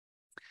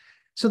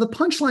 So the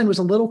punchline was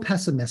a little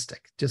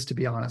pessimistic, just to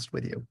be honest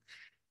with you.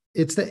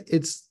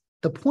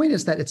 The point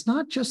is that it's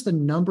not just the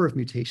number of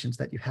mutations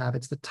that you have,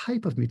 it's the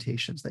type of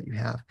mutations that you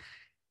have.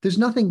 There's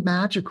nothing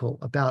magical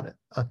about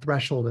a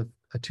threshold of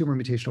a tumor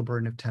mutational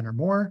burden of 10 or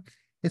more.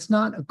 It's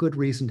not a good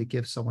reason to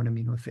give someone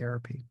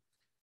immunotherapy.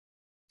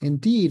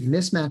 Indeed,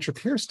 mismatch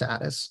repair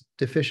status,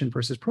 deficient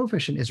versus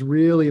proficient, is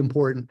really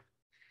important.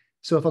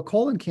 So if a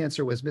colon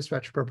cancer was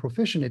mismatch repair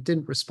proficient, it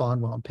didn't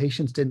respond well, and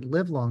patients didn't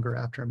live longer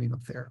after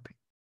immunotherapy.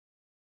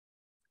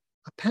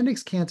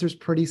 Appendix cancer is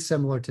pretty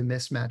similar to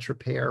mismatch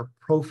repair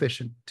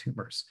proficient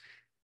tumors.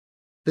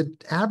 The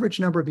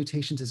average number of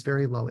mutations is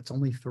very low. It's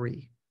only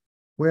 3.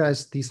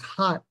 Whereas these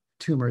hot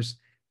tumors,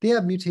 they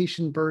have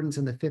mutation burdens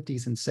in the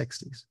 50s and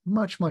 60s,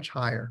 much, much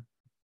higher.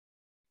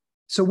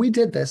 So we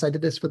did this. I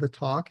did this for the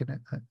talk and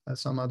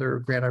some other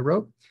grant I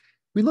wrote.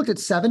 We looked at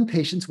 7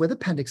 patients with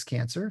appendix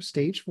cancer,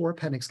 stage 4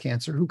 appendix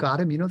cancer, who got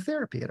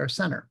immunotherapy at our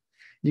center.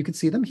 You can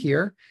see them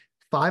here.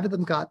 5 of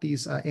them got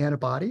these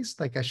antibodies,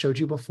 like I showed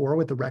you before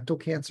with the rectal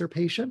cancer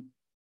patient,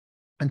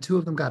 and 2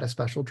 of them got a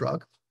special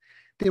drug.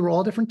 They were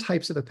all different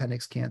types of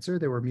appendix cancer.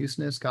 There were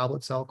mucinous,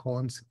 goblet cell,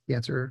 colon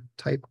cancer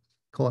type,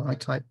 colon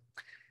type,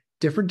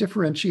 different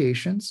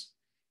differentiations.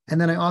 And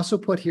then I also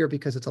put here,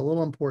 because it's a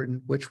little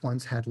important, which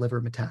ones had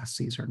liver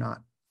metastases or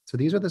not. So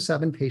these are the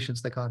 7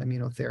 patients that got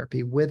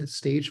immunotherapy with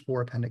stage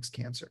 4 appendix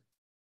cancer.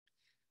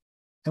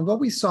 And what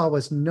we saw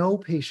was no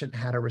patient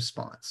had a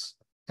response.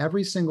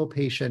 Every single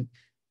patient,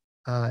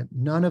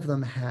 none of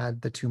them had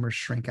the tumor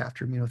shrink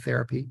after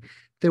immunotherapy.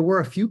 There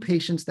were a few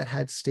patients that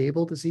had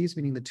stable disease,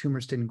 meaning the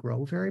tumors didn't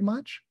grow very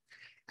much.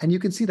 And you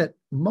can see that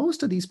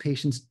most of these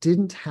patients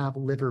didn't have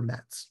liver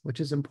mets, which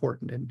is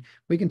important. And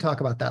we can talk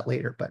about that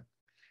later. But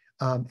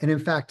and in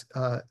fact,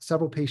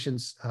 several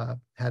patients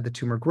had the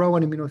tumor grow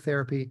on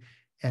immunotherapy,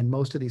 and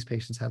most of these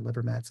patients had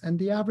liver mets. And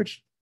the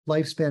average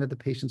lifespan of the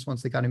patients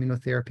once they got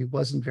immunotherapy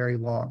wasn't very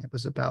long. It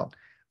was about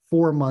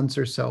 4 months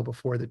or so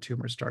before the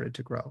tumor started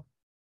to grow.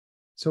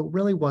 So it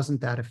really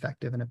wasn't that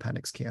effective in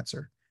appendix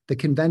cancer, the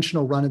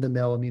conventional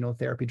run-of-the-mill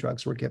immunotherapy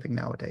drugs we're giving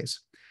nowadays.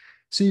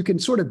 So you can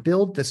sort of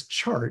build this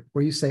chart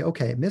where you say,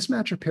 okay,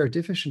 mismatch repair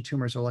deficient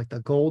tumors are like the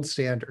gold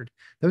standard.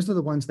 Those are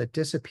the ones that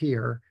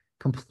disappear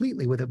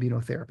completely with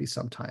immunotherapy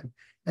sometime.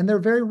 And they're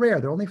very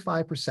rare. They're only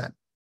 5%.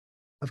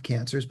 of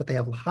cancers, but they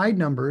have a high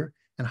number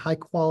and high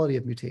quality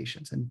of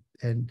mutations,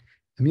 and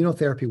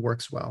immunotherapy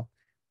works well.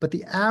 But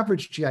the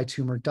average GI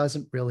tumor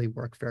doesn't really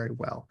work very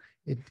well.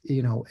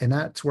 And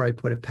that's where I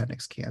put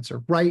appendix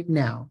cancer right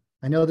now.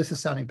 I know this is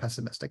sounding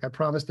pessimistic. I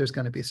promise there's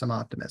going to be some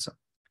optimism.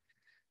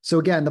 So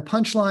again, the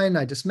punchline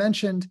I just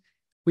mentioned,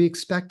 we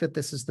expect that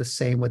this is the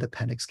same with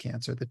appendix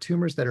cancer.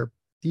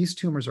 These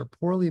tumors are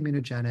poorly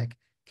immunogenic.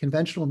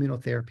 Conventional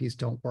immunotherapies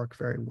don't work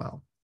very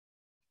well.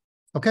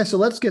 Okay, so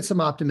let's get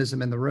some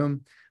optimism in the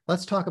room.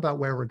 Let's talk about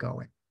where we're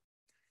going.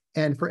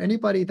 And for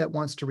anybody that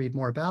wants to read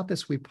more about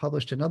this, we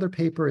published another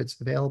paper.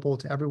 It's available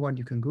to everyone.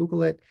 You can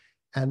Google it.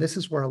 And this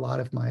is where a lot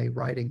of my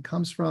writing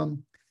comes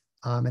from.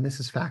 And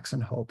this is Facts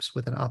and Hopes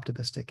with an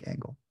optimistic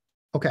angle.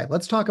 Okay,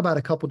 let's talk about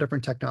a couple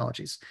different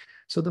technologies.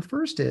 So the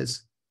first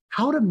is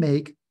how to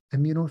make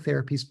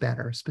immunotherapies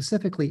better,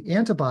 specifically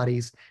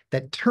antibodies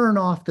that turn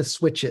off the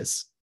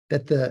switches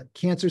that the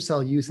cancer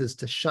cell uses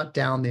to shut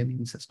down the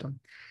immune system.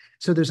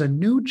 So there's a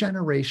new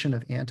generation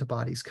of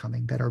antibodies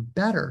coming that are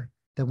better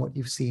than what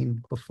you've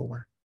seen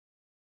before.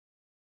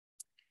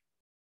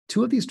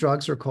 One of these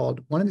drugs is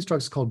called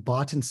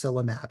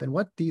botensilimab. And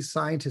what these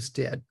scientists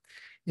did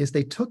is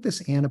they took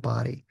this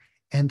antibody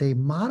and they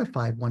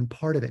modified one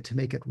part of it to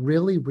make it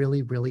really,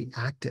 really, really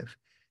active,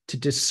 to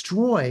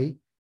destroy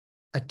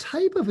a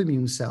type of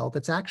immune cell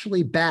that's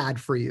actually bad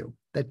for you,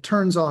 that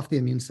turns off the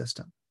immune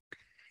system.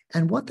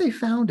 And what they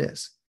found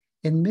is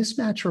in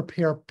mismatch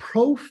repair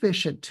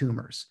proficient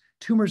tumors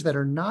that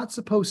are not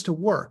supposed to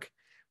work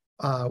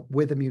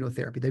with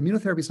immunotherapy. The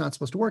immunotherapy is not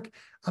supposed to work.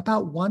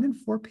 About 1 in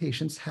 4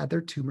 patients had their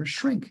tumors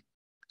shrink.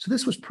 So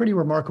this was pretty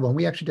remarkable. And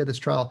we actually did this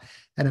trial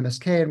at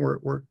MSK, and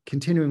we're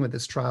continuing with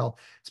this trial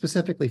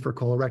specifically for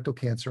colorectal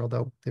cancer,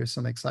 although there's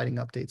some exciting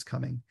updates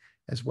coming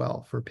as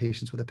well for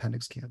patients with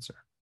appendix cancer.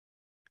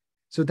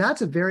 So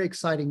that's a very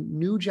exciting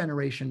new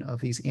generation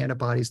of these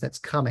antibodies that's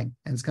coming,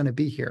 and it's going to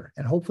be here.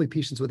 And hopefully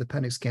patients with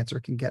appendix cancer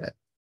can get it.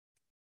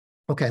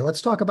 Okay,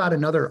 let's talk about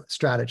another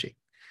strategy.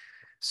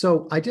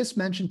 So I just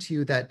mentioned to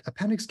you that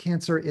appendix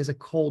cancer is a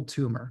cold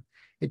tumor.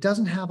 It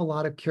doesn't have a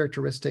lot of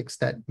characteristics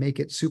that make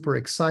it super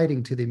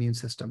exciting to the immune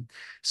system.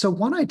 So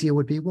one idea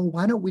would be, well,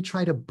 why don't we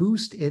try to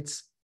boost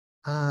its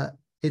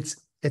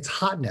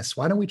hotness?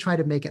 Why don't we try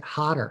to make it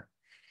hotter?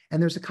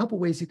 And there's a couple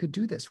ways you could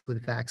do this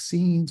with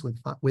vaccines,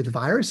 with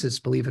viruses,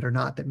 believe it or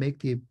not, that make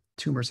the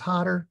tumors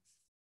hotter.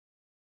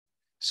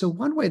 So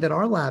one way that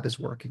our lab is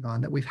working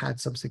on that we've had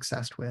some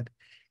success with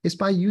is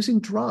by using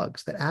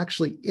drugs that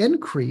actually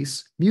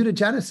increase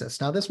mutagenesis.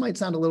 Now, this might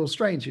sound a little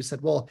strange. You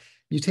said, well,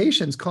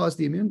 mutations cause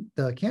the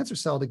cancer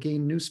cell to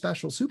gain new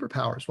special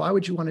superpowers. Why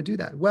would you want to do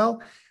that?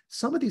 Well,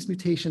 some of these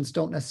mutations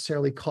don't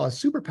necessarily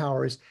cause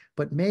superpowers,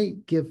 but may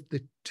give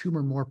the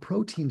tumor more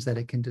proteins that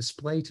it can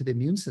display to the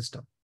immune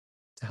system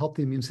to help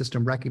the immune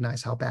system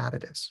recognize how bad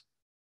it is.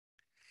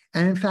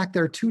 And in fact,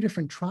 there are 2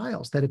 different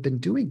trials that have been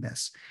doing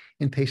this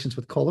in patients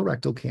with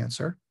colorectal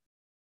cancer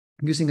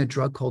using a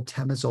drug called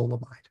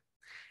temozolomide.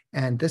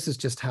 And this is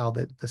just how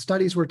the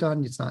studies were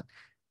done. It's not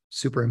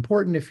super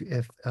important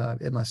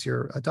unless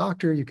you're a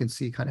doctor, you can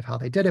see kind of how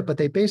they did it. But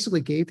they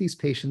basically gave these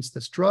patients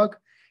this drug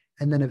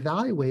and then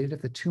evaluated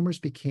if the tumors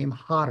became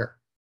hotter.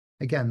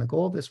 Again, the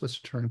goal of this was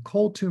to turn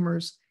cold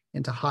tumors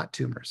into hot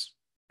tumors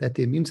that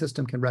the immune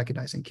system can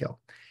recognize and kill.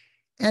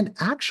 And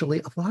actually,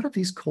 a lot of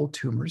these cold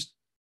tumors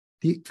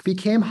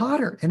became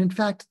hotter. And in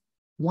fact,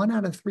 1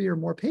 out of 3 or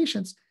more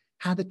patients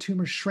had the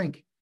tumor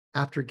shrink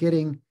after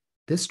getting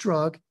this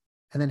drug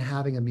and then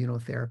having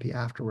immunotherapy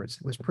afterwards.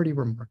 It was pretty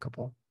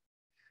remarkable.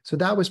 So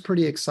that was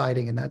pretty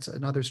exciting. And that's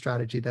another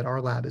strategy that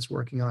our lab is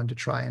working on to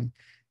try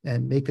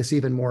and make this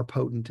even more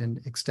potent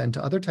and extend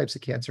to other types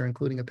of cancer,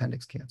 including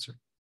appendix cancer.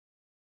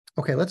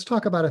 Okay, let's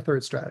talk about a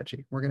third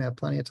strategy. We're going to have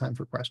plenty of time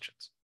for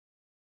questions.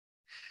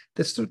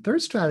 This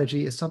third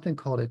strategy is something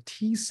called a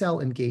T-cell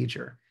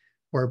engager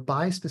or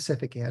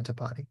bispecific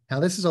antibody. Now,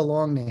 this is a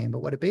long name, but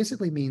what it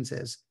basically means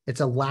is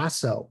it's a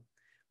lasso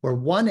where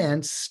one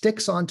end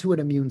sticks onto an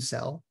immune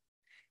cell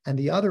and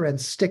the other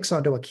end sticks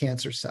onto a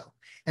cancer cell.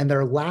 And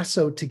they're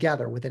lassoed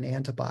together with an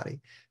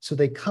antibody. So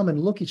they come and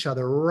look each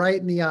other right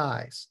in the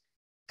eyes.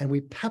 And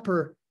we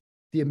pepper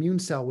the immune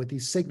cell with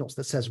these signals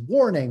that says,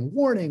 warning,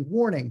 warning,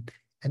 warning.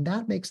 And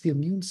that makes the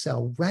immune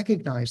cell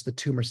recognize the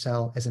tumor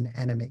cell as an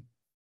enemy.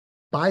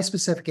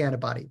 Bispecific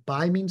antibody.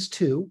 Bi means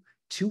two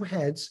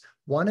heads.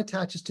 One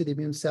attaches to the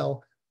immune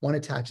cell, one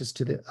attaches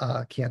to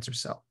the cancer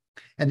cell.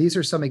 And these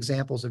are some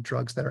examples of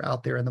drugs that are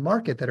out there in the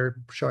market that are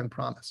showing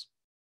promise.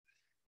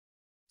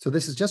 So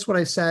this is just what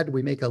I said.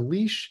 We make a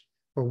leash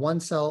where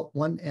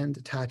one end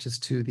attaches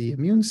to the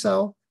immune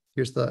cell.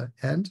 Here's the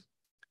end.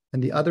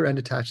 And the other end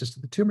attaches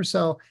to the tumor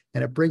cell,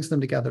 and it brings them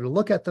together to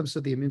look at them so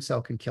the immune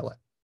cell can kill it.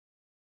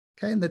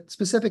 Okay, and the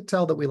specific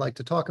cell that we like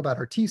to talk about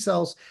are T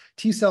cells.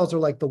 T cells are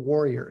like the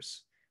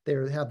warriors. They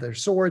have their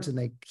swords and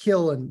they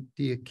kill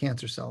the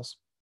cancer cells.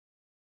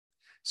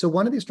 So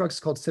one of these drugs is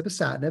called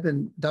cibosatinib,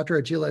 and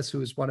Dr. Agiles,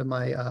 who is one of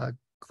my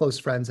close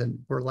friends and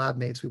we're lab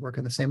mates, we work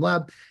in the same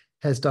lab,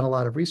 has done a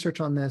lot of research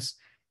on this.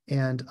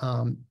 And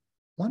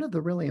one of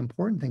the really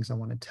important things I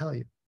want to tell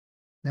you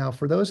Now,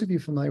 for those of you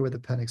familiar with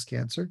appendix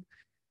cancer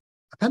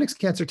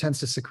tends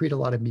to secrete a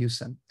lot of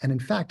mucin. And in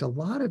fact, a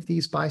lot of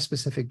these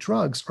bispecific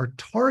drugs are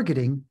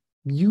targeting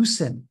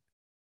mucin.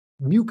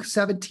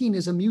 MUC17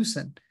 is a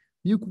mucin.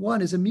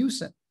 MUC1 is a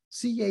mucin.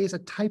 CA is a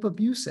type of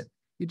mucin.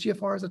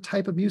 EGFR is a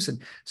type of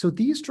mucin. So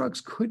these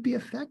drugs could be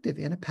effective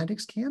in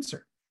appendix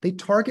cancer. They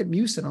target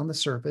mucin on the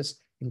surface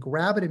and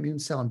grab an immune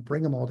cell and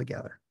bring them all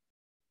together.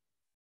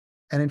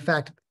 And in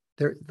fact,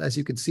 there, as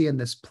you can see in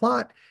this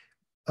plot,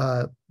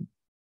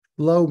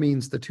 low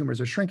means the tumors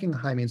are shrinking,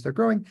 high means they're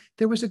growing.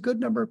 There was a good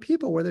number of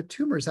people where the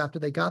tumors, after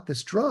they got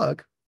this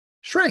drug,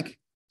 shrink.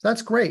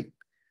 That's great.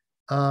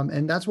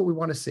 And that's what we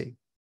want to see.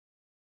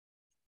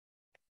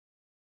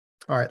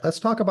 All right, let's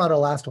talk about our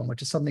last one,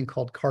 which is something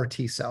called CAR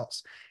T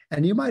cells.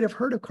 And you might have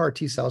heard of CAR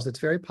T cells. It's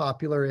very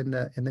popular in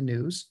the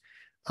news.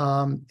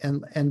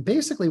 And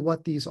basically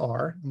what these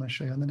are, I'm going to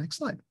show you on the next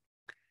slide.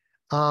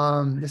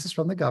 This is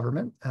from the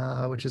government,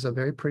 which is a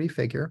very pretty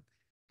figure.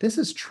 This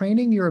is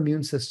training your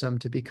immune system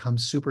to become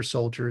super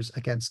soldiers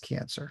against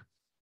cancer.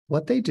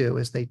 What they do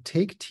is they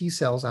take T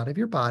cells out of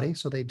your body,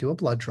 so they do a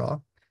blood draw.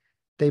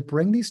 They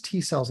bring these T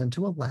cells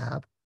into a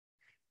lab,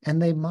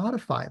 and they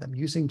modify them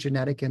using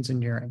genetic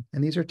engineering.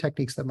 And these are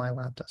techniques that my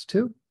lab does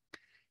too.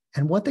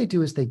 And what they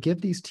do is they give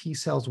these T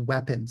cells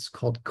weapons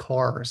called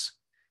CARs.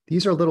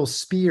 These are little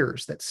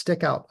spears that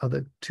stick out of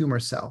the tumor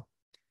cell.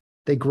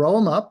 They grow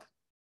them up,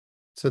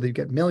 so they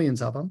get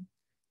millions of them,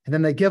 and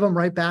then they give them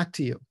right back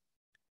to you.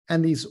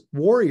 And these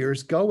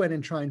warriors go in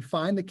and try and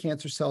find the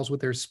cancer cells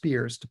with their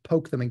spears to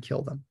poke them and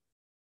kill them.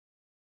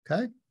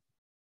 Okay?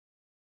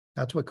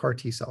 That's what CAR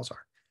T cells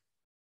are.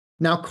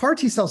 Now, CAR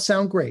T cells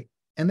sound great,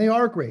 and they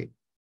are great.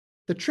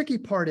 The tricky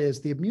part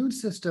is the immune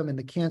system and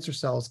the cancer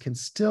cells can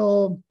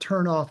still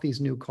turn off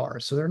these new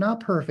CARs, so they're not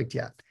perfect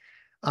yet.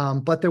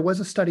 But there was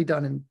a study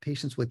done in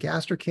patients with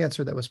gastric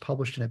cancer that was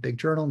published in a big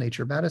journal,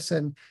 Nature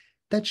Medicine,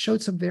 that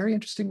showed some very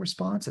interesting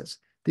responses.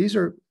 These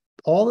are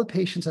all the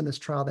patients in this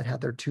trial that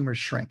had their tumors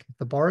shrink. If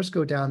the bars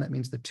go down, that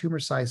means the tumor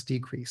size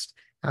decreased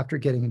after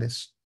getting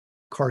this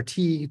CAR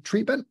T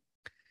treatment.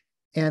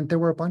 And there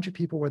were a bunch of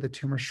people where the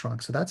tumor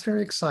shrunk. So that's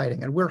very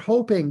exciting. And we're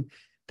hoping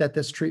that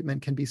this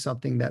treatment can be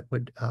something that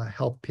would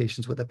help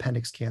patients with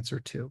appendix cancer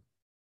too.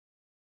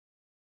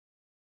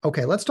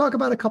 Okay, let's talk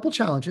about a couple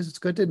challenges. It's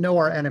good to know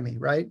our enemy,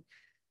 right?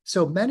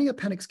 So many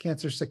appendix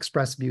cancers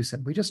express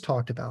mucin. We just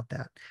talked about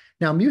that.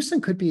 Now,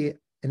 mucin could be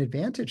an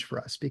advantage for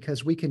us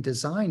because we can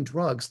design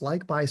drugs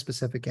like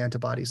bispecific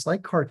antibodies,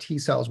 like CAR T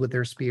cells with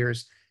their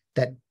spears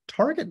that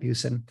target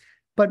mucin.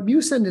 But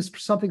mucin is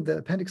something that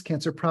appendix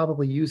cancer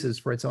probably uses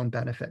for its own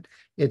benefit.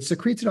 It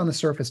secretes it on the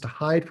surface to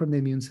hide from the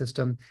immune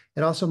system.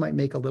 It also might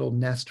make a little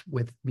nest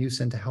with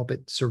mucin to help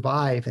it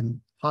survive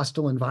in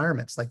hostile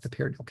environments like the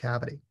peritoneal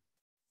cavity.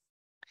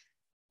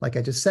 Like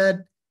I just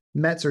said,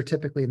 Mets are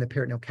typically in the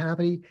peritoneal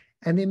cavity,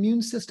 and the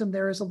immune system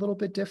there is a little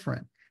bit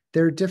different.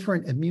 There are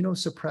different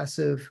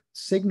immunosuppressive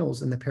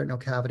signals in the peritoneal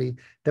cavity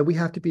that we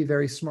have to be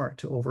very smart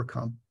to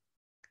overcome.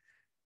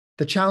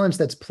 The challenge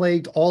that's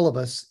plagued all of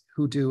us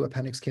who do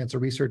appendix cancer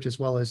research, as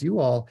well as you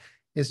all,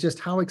 is just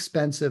how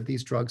expensive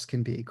these drugs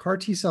can be. CAR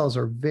T cells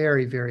are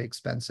very, very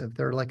expensive.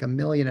 They're like $1.5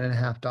 million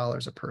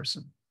a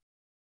person.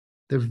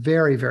 They're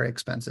very, very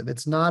expensive.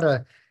 It's not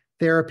a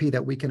therapy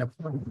that we can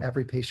afford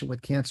every patient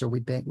with cancer. We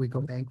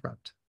go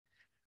bankrupt.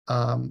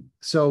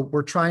 So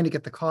we're trying to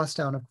get the cost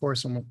down, of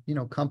course, and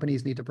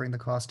companies need to bring the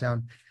cost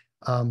down.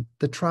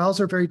 The trials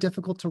are very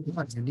difficult to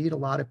run. You need a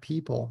lot of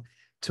people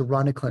to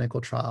run a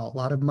clinical trial, a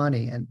lot of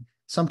money. And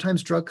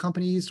sometimes drug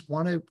companies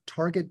want to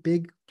target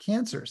big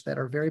cancers that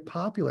are very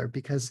popular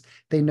because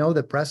they know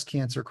that breast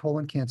cancer,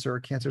 colon cancer are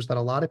cancers that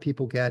a lot of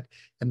people get,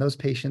 and those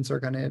patients are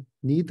going to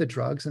need the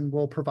drugs and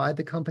will provide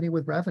the company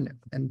with revenue.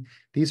 And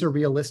these are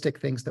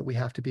realistic things that we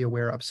have to be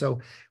aware of. So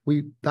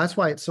that's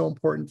why it's so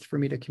important for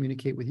me to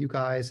communicate with you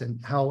guys and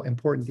how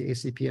important the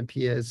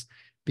ACPMP is,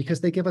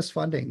 because they give us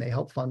funding. They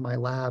help fund my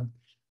lab.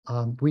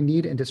 We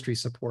need industry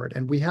support,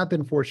 and we have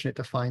been fortunate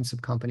to find some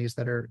companies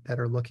that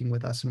are looking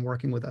with us and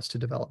working with us to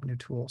develop new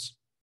tools.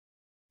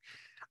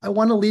 I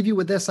want to leave you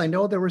with this. I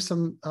know there were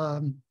some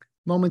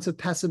moments of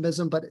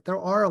pessimism, but there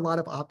are a lot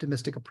of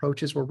optimistic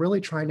approaches. We're really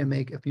trying to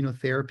make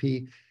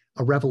immunotherapy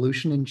a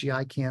revolution in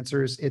GI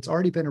cancers. It's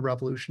already been a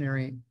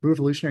revolutionary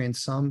in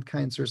some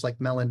cancers like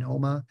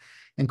melanoma,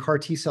 and CAR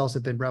T cells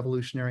have been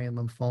revolutionary in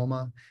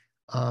lymphoma.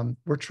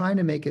 We're trying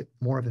to make it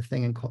more of a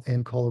thing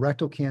in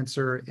colorectal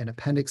cancer, in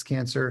appendix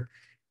cancer,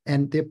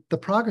 and the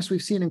progress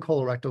we've seen in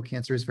colorectal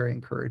cancer is very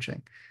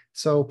encouraging.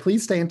 So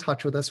please stay in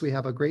touch with us. We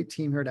have a great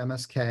team here at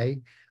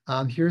MSK.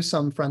 Here's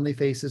some friendly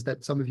faces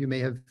that some of you may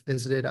have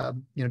visited.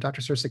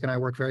 Dr. Sirsick and I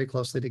work very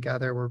closely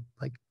together. We're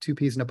like two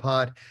peas in a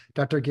pod.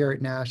 Dr.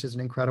 Garrett Nash is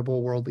an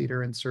incredible world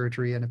leader in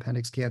surgery and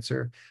appendix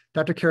cancer.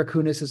 Dr.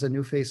 Karakunis is a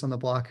new face on the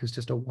block who's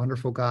just a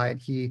wonderful guy.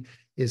 And he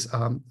is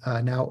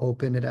now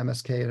open at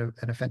MSK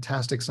and a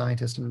fantastic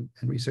scientist and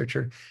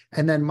researcher.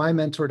 And then my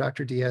mentor,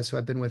 Dr. Diaz, who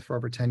I've been with for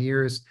over 10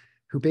 years,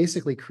 who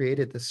basically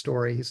created this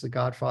story. He's the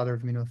godfather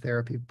of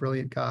immunotherapy,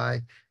 brilliant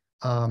guy.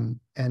 And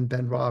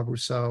Benoit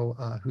Rousseau,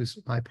 who's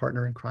my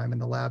partner in crime in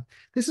the lab.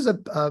 This is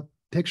a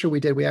picture we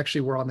did, we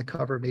actually were on the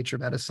cover of Nature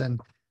Medicine.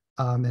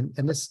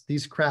 And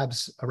these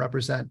crabs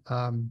represent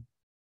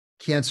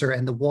cancer,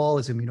 and the wall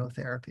is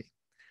immunotherapy.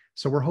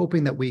 So we're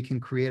hoping that we can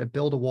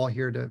build a wall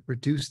here to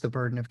reduce the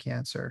burden of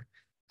cancer.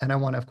 And I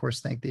want to, of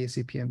course, thank the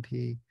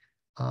ACPMP,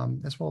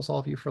 as well as all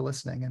of you for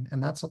listening.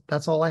 And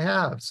that's all I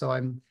have. So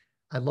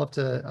I'd love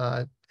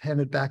to hand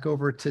it back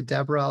over to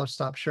Deborah. I'll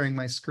stop sharing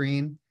my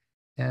screen,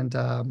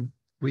 and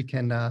we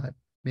can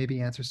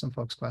maybe answer some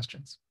folks'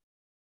 questions.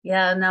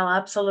 Yeah, no,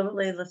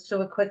 absolutely. Let's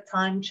do a quick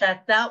time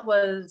check. That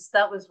was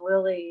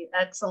really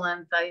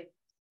excellent. I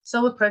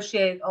so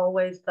appreciate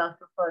always,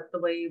 Dr. Foote, the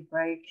way you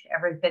break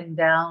everything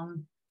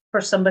down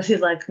for somebody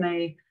like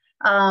me.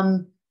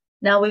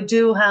 Now we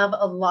do have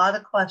a lot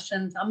of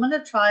questions. I'm going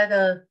to try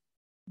to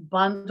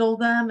bundle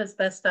them as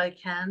best I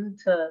can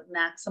to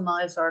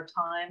maximize our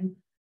time.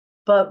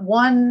 But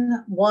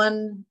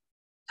one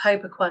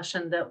type of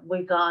question that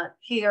we got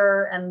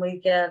here and we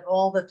get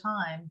all the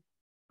time,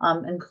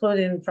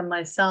 including from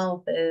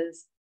myself,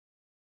 is,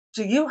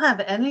 do you have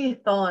any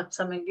thoughts?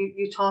 I mean,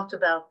 you talked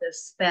about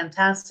this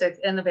fantastic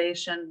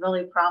innovation,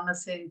 really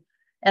promising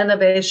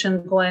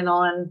innovation going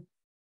on,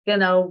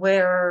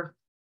 where,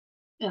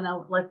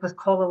 like with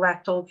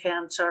colorectal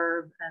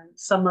cancer and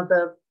some of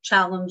the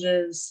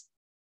challenges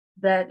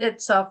that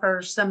it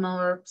suffers,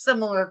 similar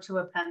to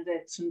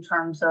appendix in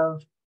terms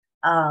of,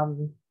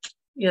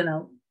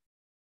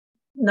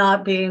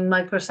 not being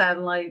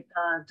microsatellite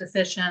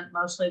deficient,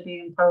 mostly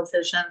being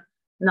proficient,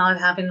 not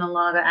having a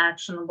lot of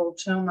actionable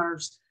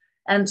tumors.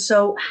 And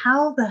so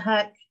how the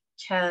heck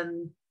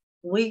can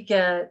we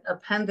get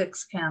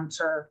appendix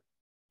cancer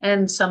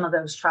in some of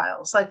those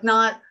trials? Like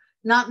not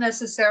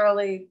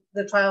necessarily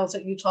the trials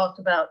that you talked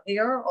about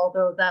here,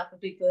 although that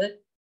would be good,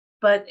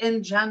 but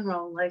in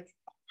general, like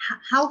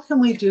how can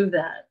we do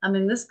that? I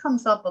mean, this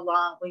comes up a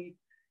lot. We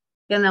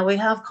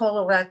have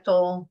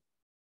colorectal.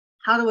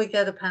 How do we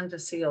get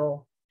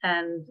appendiceal?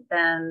 And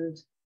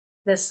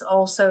this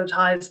also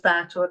ties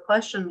back to a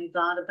question we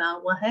got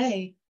about, well,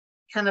 hey,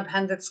 can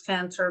appendix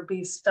cancer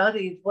be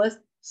studied with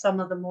some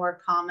of the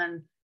more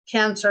common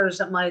cancers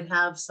that might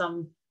have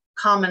some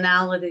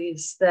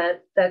commonalities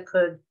that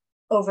could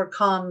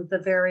overcome the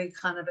very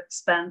kind of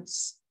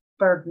expense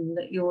burden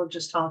that you were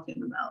just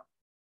talking about?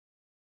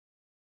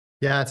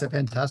 Yeah, it's a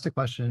fantastic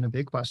question and a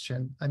big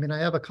question. I mean, I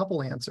have a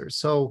couple answers.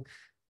 So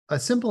a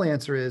simple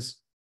answer is,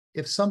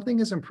 if something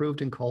is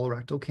improved in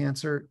colorectal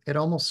cancer, it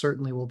almost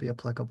certainly will be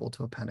applicable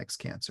to appendix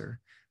cancer,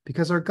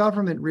 because our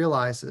government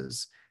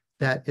realizes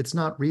that it's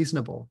not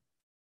reasonable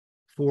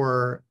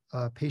for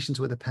patients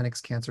with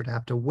appendix cancer to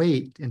have to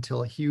wait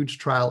until a huge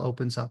trial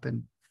opens up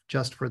and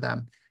just for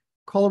them.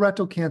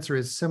 Colorectal cancer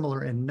is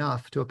similar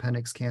enough to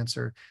appendix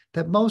cancer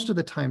that most of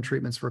the time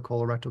treatments for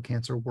colorectal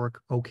cancer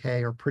work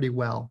okay or pretty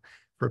well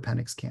for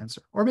appendix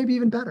cancer, or maybe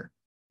even better.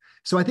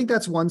 So I think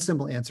that's one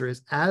simple answer,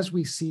 is as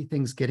we see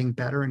things getting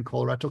better in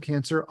colorectal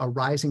cancer, a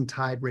rising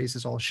tide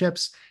raises all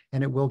ships,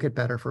 and it will get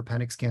better for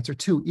appendix cancer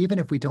too, even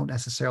if we don't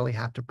necessarily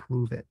have to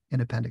prove it in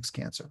appendix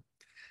cancer.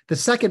 The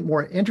second,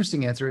 more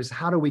interesting answer is,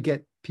 how do we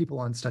get people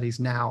on studies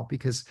now?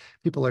 Because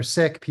people are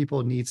sick,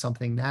 people need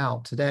something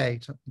now, today,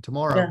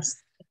 tomorrow.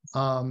 Yes.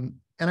 And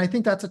I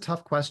think that's a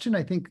tough question.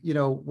 I think,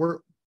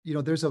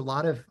 there's a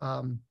lot of,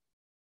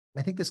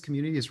 I think this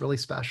community is really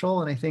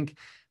special. And I think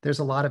there's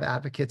a lot of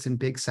advocates in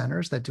big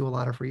centers that do a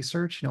lot of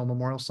research.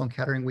 Memorial Sloan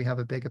Kettering, we have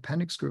a big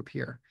appendix group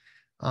here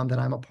that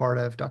I'm a part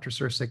of. Dr.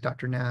 Sursik,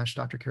 Dr. Nash,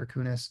 Dr.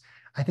 Karakunis.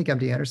 I think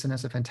MD Anderson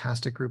has a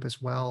fantastic group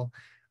as well.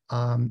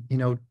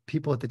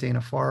 People at the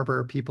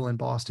Dana-Farber, people in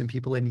Boston,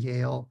 people in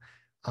Yale,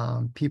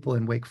 people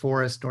in Wake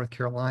Forest, North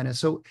Carolina.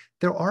 So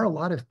there are a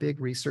lot of big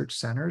research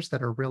centers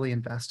that are really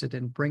invested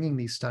in bringing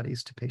these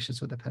studies to patients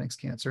with appendix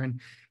cancer.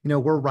 And,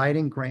 we're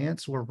writing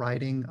grants, we're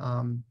writing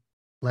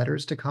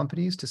letters to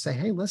companies to say,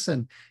 hey,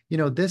 listen,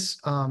 this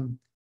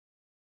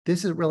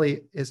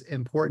really is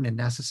important and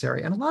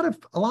necessary. And a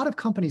lot of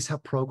companies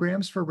have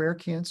programs for rare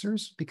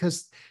cancers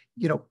because,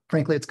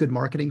 frankly, it's good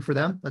marketing for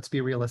them. Let's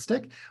be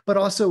realistic. But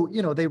also,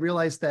 they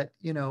realize that,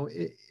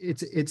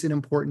 it's an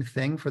important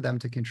thing for them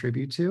to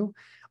contribute to.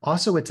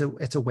 Also, it's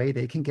a way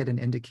they can get an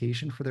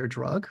indication for their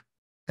drug.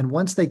 And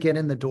once they get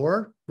in the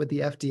door with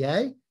the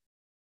FDA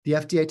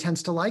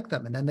tends to like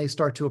them. And then they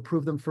start to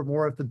approve them for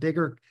more of the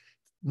bigger,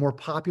 more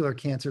popular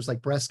cancers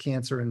like breast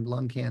cancer and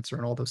lung cancer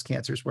and all those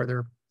cancers where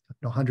there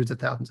are hundreds of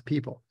thousands of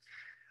people.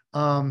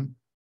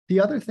 The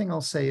other thing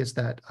I'll say is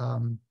that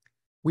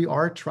we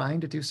are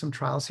trying to do some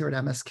trials here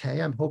at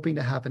MSK. I'm hoping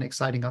to have an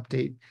exciting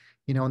update,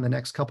 in the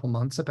next couple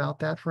months about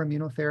that for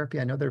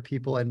immunotherapy. I know there are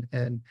people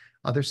in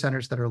other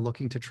centers that are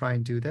looking to try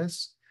and do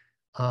this.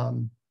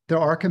 There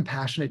are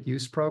compassionate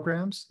use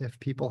programs. If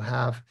people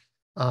have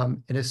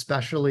an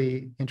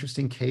especially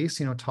interesting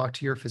case, talk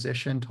to your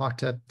physician, talk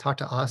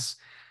to us.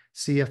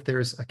 See if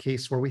there's a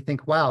case where we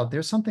think, wow,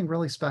 there's something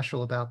really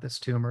special about this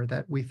tumor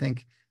that we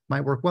think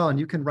might work well. And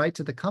you can write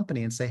to the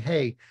company and say,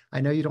 hey,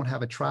 I know you don't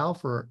have a trial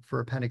for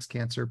appendix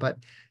cancer, but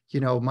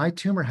my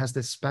tumor has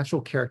this special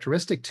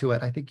characteristic to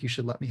it. I think you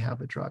should let me have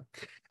the drug.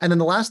 And then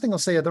the last thing I'll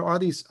say, there are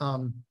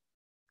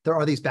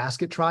these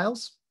basket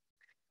trials.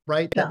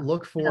 right? Yeah. That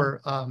look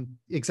for,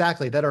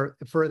 exactly, that are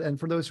and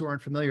for those who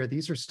aren't familiar,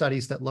 these are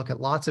studies that look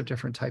at lots of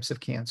different types of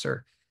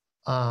cancer.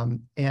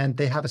 And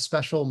they have a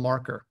special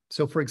marker.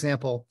 So for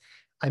example,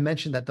 I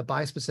mentioned that the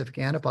bispecific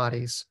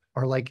antibodies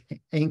are like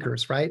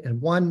anchors, right?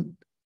 And one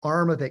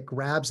arm of it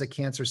grabs a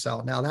cancer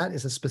cell. Now that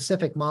is a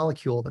specific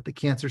molecule that the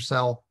cancer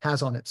cell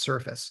has on its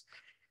surface.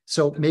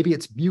 So maybe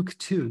it's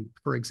MUC2,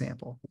 for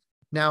example.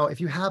 Now,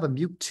 if you have a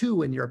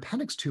MUC2 in your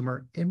appendix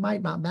tumor, it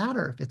might not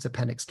matter if it's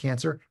appendix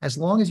cancer. As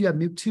long as you have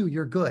MUC2,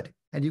 you're good,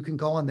 and you can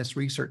go on this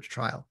research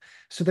trial.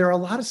 So there are a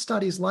lot of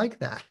studies like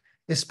that,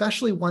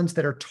 especially ones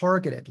that are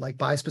targeted, like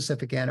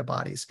bispecific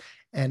antibodies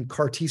and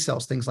CAR T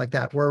cells, things like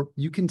that, where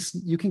you can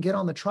get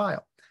on the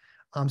trial.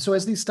 So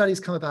as these studies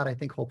come about, I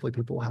think hopefully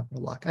people will have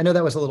more luck. I know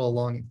that was a little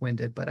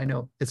long-winded, but I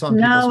know it's on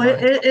people's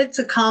minds. It's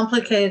a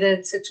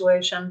complicated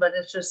situation, but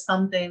it's just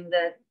something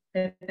that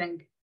I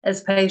think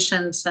as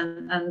patients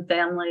and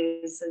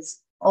families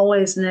is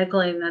always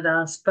niggling at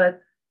us.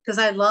 But because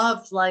I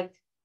love like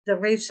the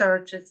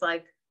research, it's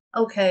like,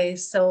 okay,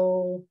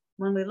 so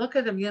when we look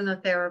at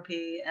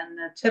immunotherapy and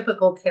the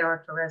typical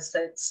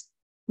characteristics,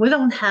 we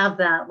don't have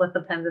that with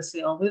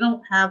Appendiceal. We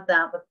don't have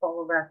that with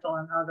colorectal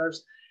and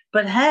others.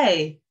 But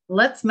hey,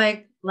 let's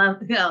make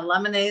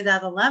lemonade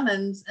out of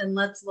lemons, and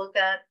let's look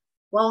at,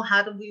 well,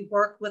 how do we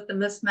work with the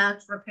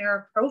mismatch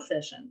repair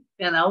proficient?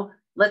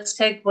 Let's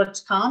take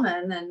what's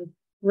common and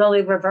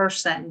really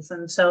reverse things.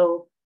 And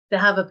so to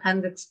have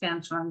appendix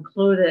cancer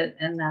included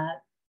in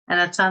that, and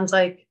it sounds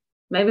like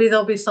maybe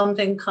there'll be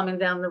something coming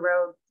down the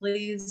road.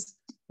 Please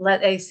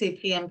let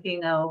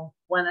ACPMP know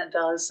when it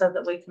does so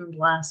that we can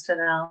blast it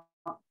out.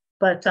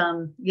 But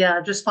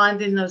just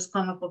finding those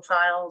clinical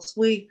trials.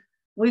 We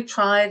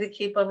try to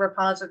keep a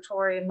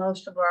repository.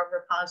 Most of our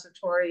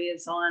repository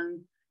is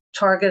on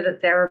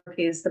targeted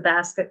therapies, the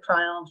basket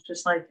trials,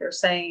 just like you're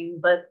saying.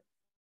 But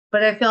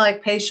I feel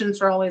like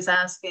patients are always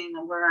asking,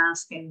 and we're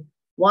asking,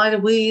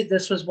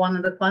 this was one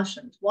of the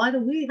questions, why do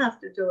we have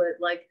to do it?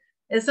 Like,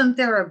 isn't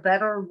there a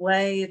better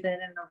way that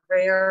in a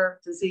rare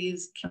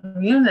disease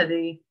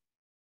community,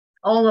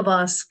 all of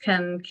us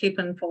can keep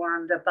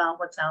informed about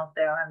what's out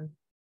there? And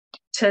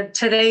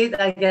today,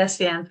 I guess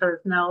the answer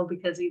is no,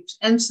 because each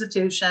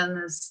institution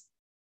is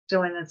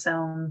doing its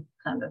own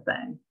kind of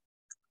thing.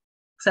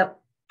 Except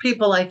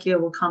people like you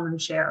will come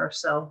and share.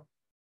 So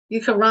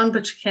you can run,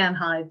 but you can't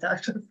hide,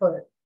 Dr.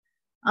 Foote.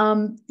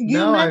 I'm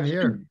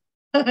here.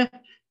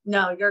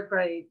 No, you're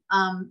great.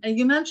 And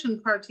you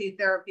mentioned CAR T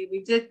therapy.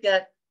 We did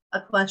get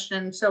a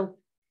question. So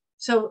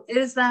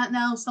is that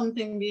now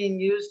something being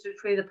used to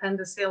treat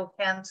appendiceal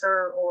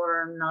cancer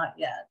or not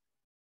yet?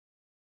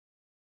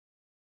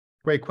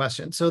 Great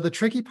question. So the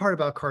tricky part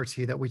about CAR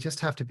T that we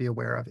just have to be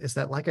aware of is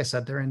that, like I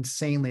said, they're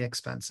insanely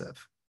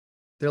expensive.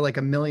 They're like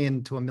 $1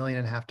 million to $1.5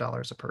 million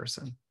a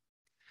person.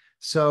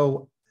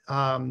 So,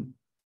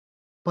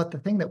 but the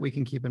thing that we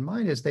can keep in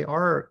mind is they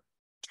are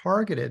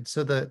targeted.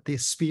 So the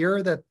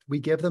spear that we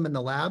give them in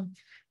the lab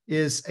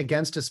is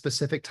against a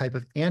specific type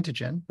of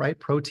antigen, right?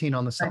 Protein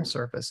on the cell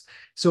surface.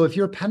 So if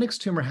your appendix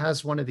tumor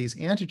has one of these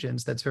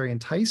antigens that's very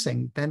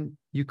enticing, then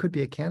you could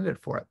be a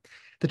candidate for it.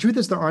 The truth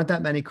is there aren't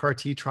that many CAR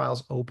T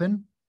trials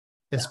open,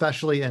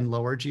 especially in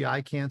lower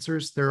GI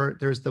cancers.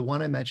 There's the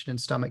one I mentioned in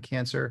stomach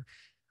cancer.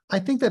 I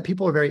think that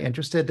people are very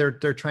interested.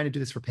 They're trying to do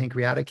this for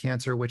pancreatic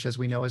cancer, which, as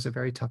we know, is a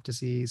very tough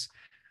disease.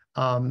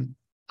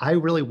 I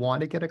really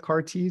want to get a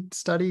CAR T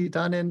study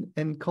done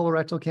in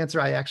colorectal cancer.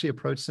 I actually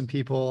approached some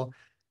people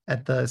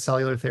at the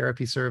Cellular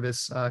Therapy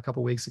Service a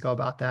couple of weeks ago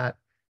about that.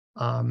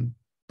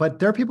 But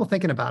there are people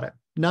thinking about it.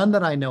 None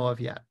that I know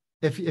of yet.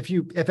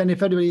 If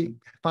anybody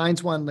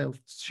finds one, they'll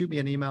shoot me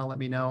an email, let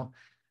me know.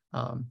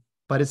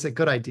 But it's a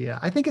good idea.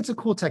 I think it's a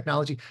cool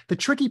technology. The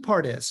tricky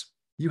part is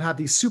you have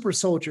these super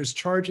soldiers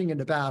charging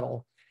into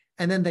battle,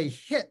 and then they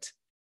hit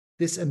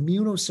this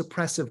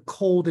immunosuppressive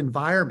cold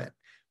environment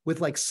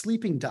with like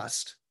sleeping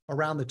dust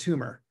around the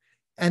tumor,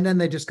 and then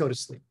they just go to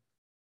sleep.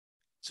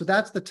 So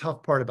that's the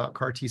tough part about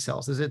CAR T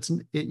cells is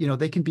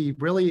they can be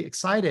really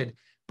excited,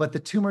 but the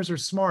tumors are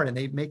smart and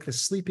they make the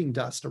sleeping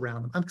dust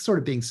around them. I'm sort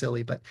of being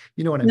silly, but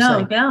you know what I'm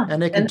saying. Yeah.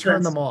 And they can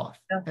turn them off.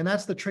 Yeah. And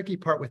that's the tricky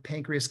part with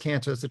pancreas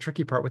cancer. That's the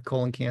tricky part with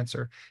colon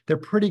cancer. They're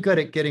pretty good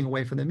at getting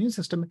away from the immune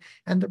system.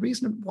 And the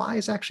reason why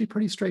is actually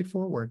pretty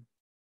straightforward.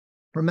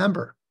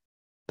 Remember,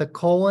 the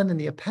colon and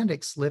the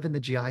appendix live in the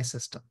GI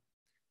system.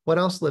 What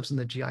else lives in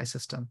the GI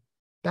system?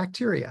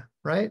 Bacteria,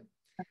 right?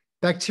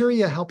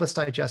 Bacteria help us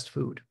digest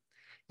food.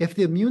 If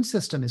the immune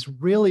system is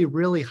really,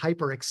 really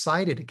hyper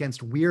excited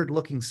against weird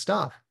looking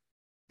stuff,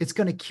 it's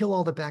going to kill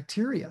all the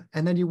bacteria,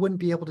 and then you wouldn't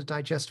be able to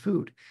digest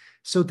food.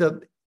 So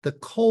the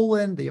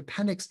colon, the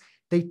appendix,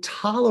 they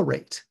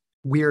tolerate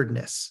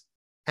weirdness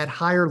at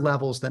higher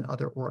levels than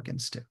other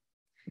organs do.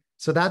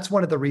 So that's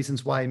one of the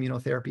reasons why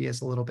immunotherapy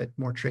is a little bit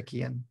more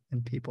tricky in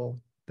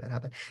people that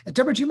have it. And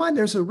Deborah, do you mind?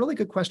 There's a really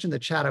good question in the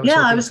chat. I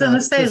was going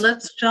to say,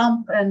 let's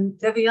jump and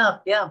divvy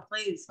up. Yeah,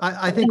 please.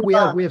 I think we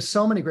have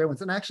so many great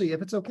ones. And actually,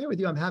 if it's okay with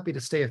you, I'm happy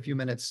to stay a few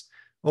minutes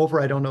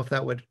over. I don't know if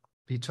that would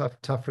be tough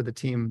for the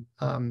team,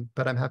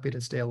 but I'm happy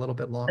to stay a little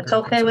bit longer. It's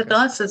okay with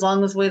us as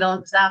long as we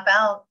don't zap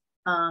out.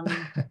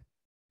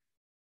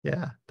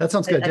 Yeah, that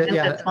sounds I, good. I think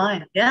Yeah, that's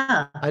fine.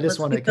 Yeah, I just let's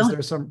want to, keep because going.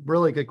 there's some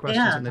really good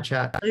questions Yeah, in the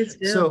chat. please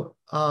do.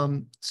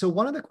 So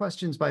one of the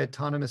questions by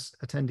autonomous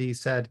attendee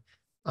said,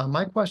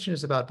 my question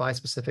is about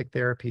bispecific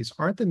therapies.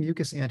 Aren't the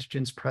mucus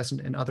antigens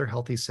present in other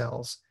healthy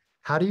cells?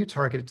 How do you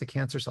target it to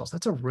cancer cells?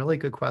 That's a really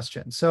good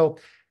question. So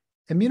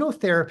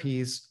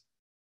immunotherapies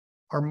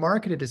are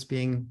marketed as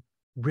being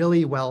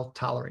really well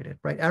tolerated,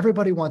 right?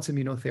 Everybody wants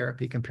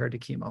immunotherapy compared to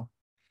chemo.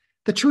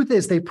 The truth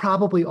is they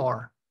probably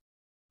are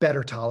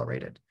better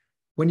tolerated.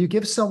 When you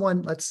give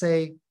someone, let's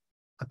say,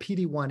 a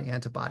PD-1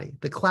 antibody,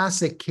 the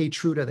classic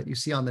Keytruda that you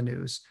see on the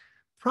news,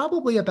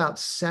 probably about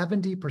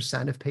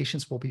 70% of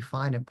patients will be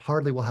fine and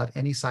hardly will have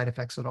any side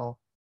effects at all.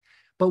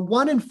 But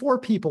 1 in 4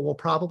 people will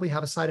probably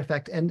have a side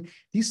effect. And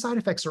these side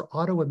effects are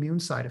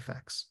autoimmune side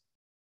effects,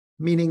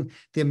 meaning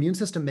the immune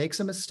system makes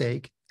a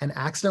mistake and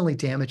accidentally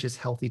damages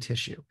healthy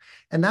tissue.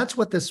 And that's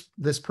what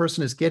this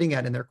person is getting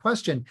at in their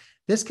question.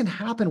 This can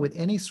happen with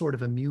any sort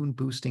of immune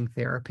boosting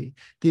therapy.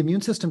 The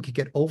immune system can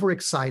get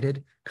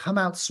overexcited, come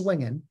out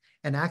swinging,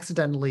 and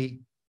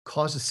accidentally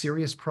cause a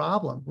serious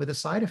problem with a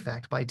side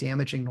effect by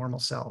damaging normal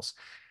cells.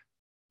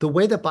 The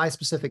way that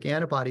bispecific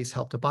antibodies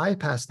help to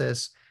bypass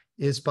this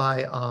is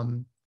by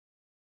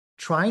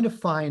trying to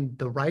find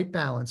the right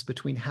balance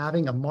between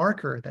having a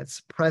marker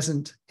that's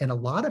present in a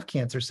lot of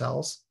cancer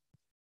cells,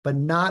 but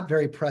not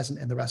very present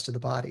in the rest of the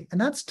body. And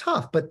that's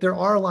tough, but there's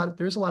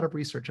a lot of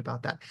research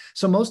about that.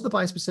 So most of the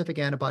bispecific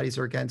antibodies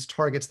are against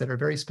targets that are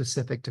very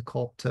specific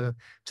to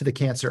the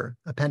cancer,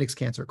 appendix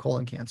cancer,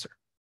 colon cancer.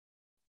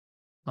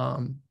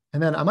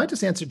 And then I might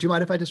just answer, do you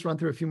mind if I just run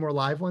through a few more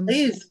live ones?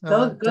 Please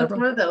go Deborah?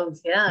 through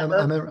those. Yeah.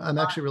 I'm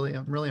actually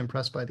really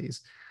impressed by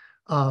these.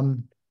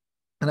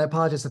 And I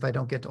apologize if I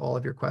don't get to all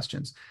of your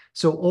questions.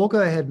 So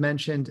Olga had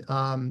mentioned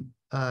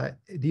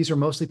these are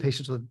mostly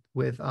patients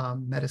with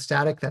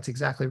metastatic. That's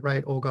exactly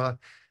right, Olga.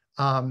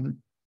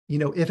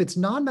 If it's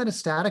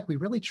non-metastatic, we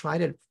really try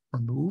to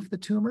remove the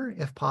tumor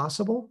if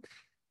possible,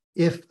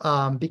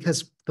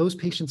 because those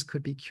patients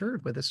could be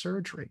cured with a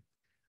surgery.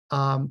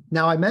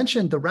 Now, I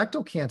mentioned the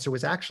rectal cancer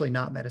was actually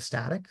not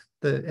metastatic.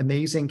 The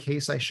amazing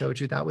case I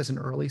showed you, that was an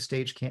early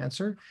stage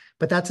cancer,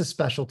 but that's a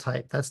special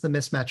type. That's the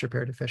mismatch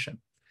repair deficient.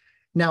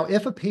 Now,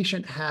 if a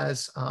patient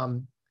has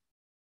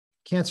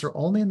cancer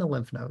only in the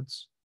lymph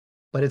nodes,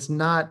 but it's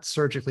not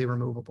surgically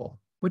removable,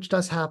 which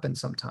does happen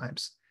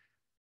sometimes,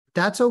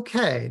 that's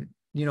okay.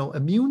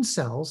 Immune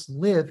cells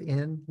live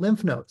in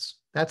lymph nodes.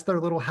 That's their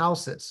little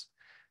houses.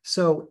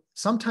 So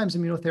sometimes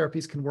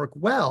immunotherapies can work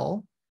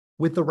well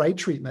with the right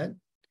treatment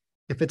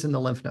if it's in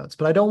the lymph nodes.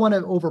 But I don't want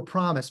to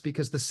overpromise,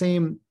 because the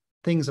same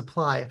things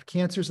apply. If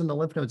cancer's in the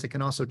lymph nodes, it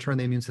can also turn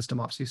the immune system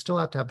off. So you still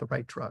have to have the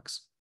right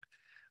drugs.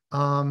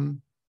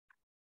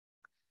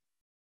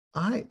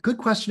 Good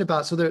question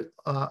about, so there,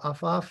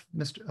 Afaf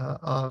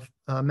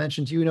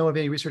mentioned, do you know of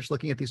any research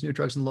looking at these new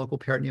drugs in local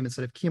peritoneum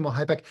instead of chemo,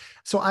 HIPEC?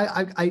 So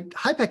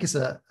HIPEC is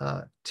a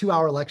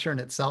 2-hour lecture in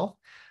itself.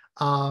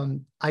 I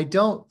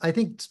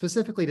think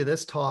specifically to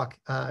this talk,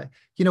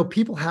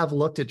 people have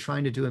looked at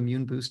trying to do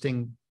immune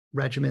boosting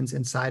regimens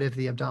inside of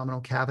the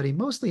abdominal cavity,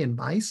 mostly in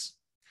mice.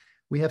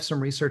 We have some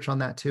research on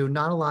that too.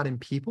 Not a lot in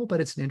people, but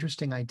it's an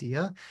interesting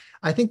idea.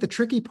 I think the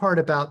tricky part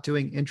about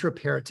doing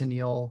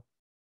intraperitoneal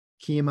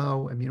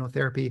chemo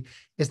immunotherapy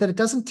is that it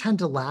doesn't tend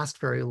to last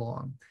very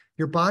long.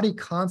 Your body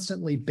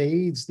constantly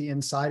bathes the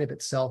inside of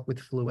itself with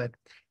fluid,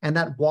 and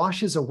that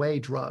washes away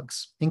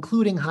drugs,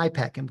 including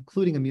HIPEC,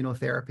 including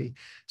immunotherapy.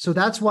 So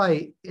that's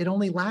why it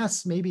only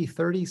lasts maybe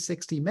 30,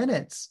 60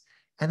 minutes,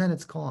 and then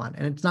it's gone.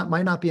 And it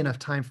might not be enough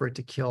time for it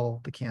to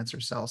kill the cancer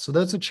cells. So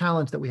that's a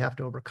challenge that we have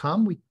to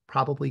overcome. We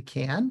probably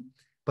can,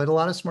 but a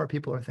lot of smart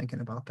people are thinking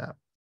about that.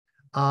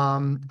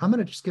 I'm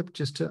going to skip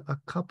just to a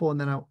couple,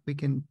 and then we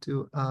can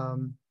do...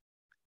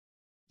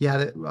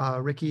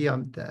 Ricky,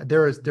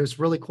 there's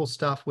really cool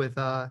stuff with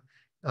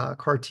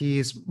CAR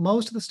Ts.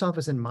 Most of the stuff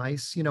is in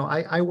mice.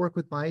 I work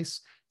with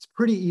mice. It's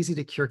pretty easy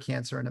to cure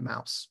cancer in a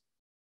mouse.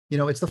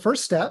 It's the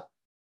first step.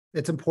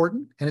 It's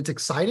important and it's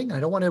exciting. I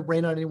don't want to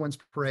rain on anyone's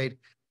parade.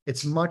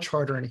 It's much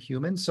harder in a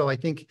human. So I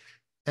think,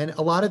 and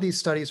a lot of these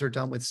studies are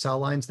done with cell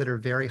lines that are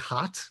very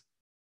hot.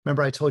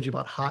 Remember, I told you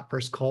about hot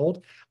versus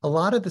cold. A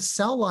lot of the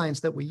cell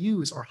lines that we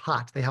use are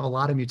hot. They have a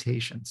lot of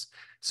mutations.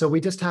 So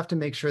we just have to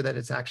make sure that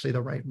it's actually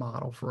the right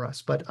model for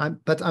us. But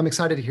I'm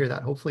excited to hear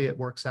that. Hopefully it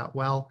works out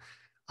well.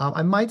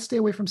 I might stay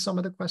away from some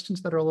of the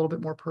questions that are a little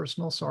bit more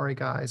personal. Sorry,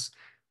 guys.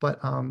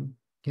 But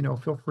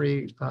feel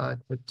free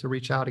to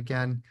reach out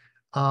again.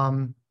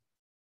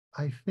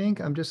 I think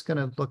I'm just going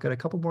to look at a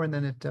couple more, and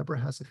then if Deborah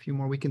has a few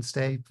more, we can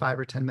stay 5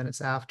 or 10 minutes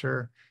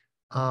after.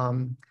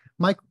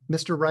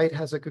 Mr. Wright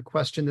has a good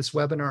question. This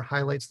webinar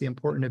highlights the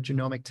importance of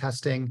genomic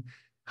testing.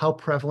 How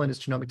prevalent is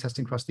genomic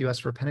testing across the US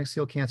for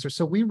appendiceal cancer?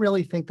 So we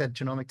really think that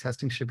genomic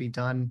testing should be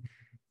done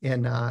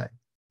in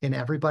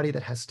everybody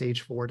that has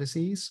stage 4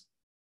 disease,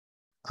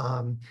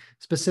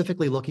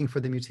 specifically looking for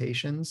the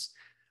mutations.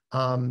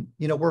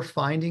 We're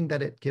finding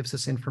that it gives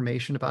us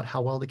information about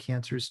how well the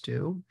cancers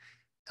do.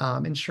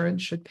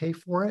 Insurance should pay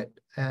for it.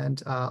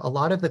 And a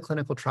lot of the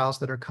clinical trials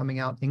that are coming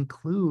out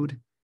include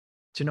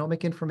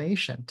genomic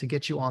information to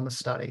get you on the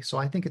study? So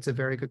I think it's a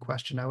very good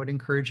question. I would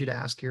encourage you to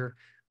ask your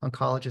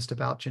oncologist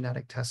about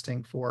genetic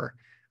testing for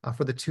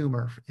the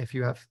tumor, if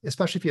you have,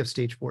 especially if you have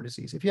stage 4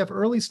 disease. If you have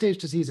early stage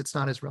disease, it's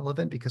not as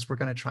relevant because we're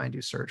going to try and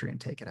do surgery and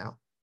take it out.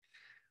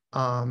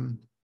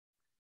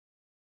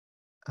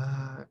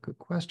 Good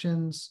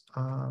questions.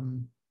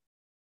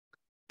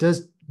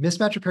 Does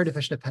mismatch repair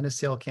deficient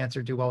appendiceal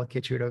cancer do well with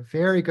Keytruda?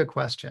 Very good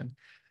question.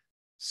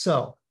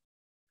 So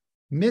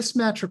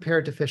mismatch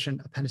repair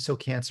deficient appendiceal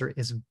cancer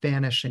is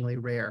vanishingly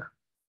rare.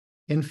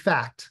 In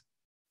fact,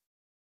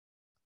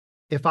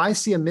 if I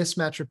see a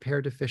mismatch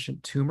repair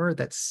deficient tumor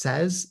that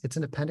says it's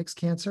an appendix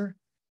cancer,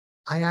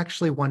 I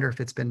actually wonder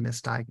if it's been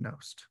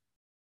misdiagnosed,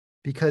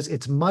 because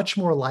it's much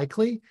more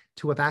likely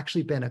to have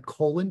actually been a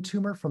colon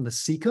tumor from the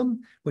cecum,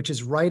 which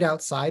is right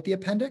outside the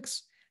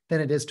appendix, than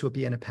it is to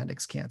be an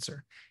appendix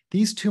cancer.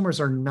 These tumors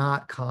are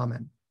not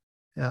common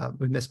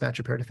with mismatch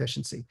repair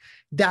deficiency.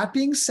 That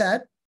being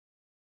said,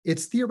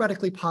 it's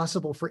theoretically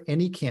possible for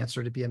any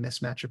cancer to be a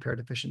mismatch repair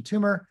deficient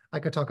tumor. I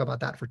could talk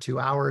about that for 2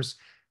 hours.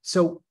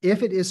 So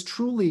if it is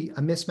truly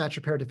a mismatch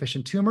repair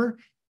deficient tumor,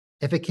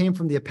 if it came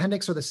from the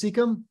appendix or the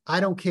cecum, I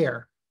don't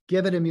care.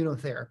 Give it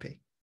immunotherapy.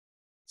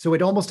 So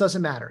it almost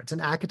doesn't matter. It's an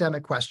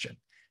academic question.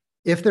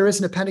 If there is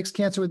an appendix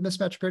cancer with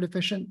mismatch repair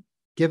deficient,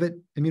 give it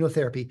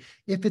immunotherapy.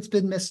 If it's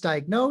been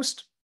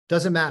misdiagnosed,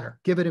 doesn't matter.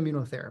 Give it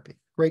immunotherapy.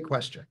 Great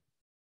question.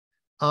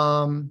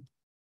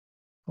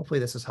 Hopefully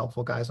this is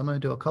helpful, guys. I'm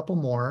going to do a couple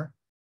more.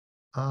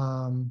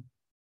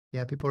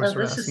 Yeah, people are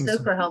sort of asking. This is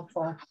super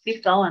helpful.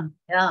 Keep going.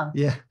 Yeah.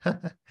 Yeah.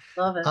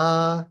 Love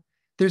it.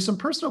 There's some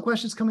personal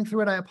questions coming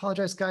through, and I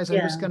apologize, guys.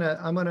 Yeah.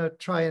 I'm gonna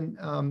try and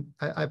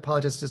I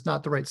apologize. It's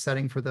not the right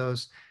setting for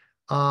those.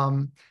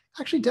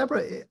 Actually,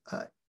 Deborah,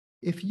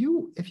 if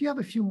you have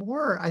a few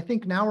more, I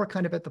think now we're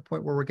kind of at the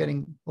point where we're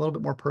getting a little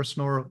bit more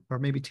personal or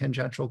maybe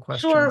tangential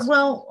questions. Sure.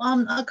 Well,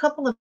 a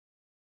couple of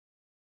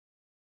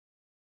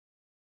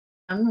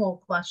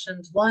general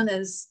questions. One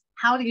is,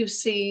 how do you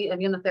see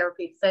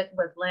immunotherapy fit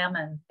with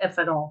laminin, if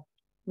at all,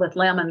 with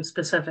laminin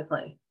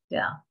specifically?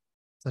 Yeah.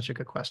 Such a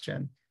good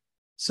question.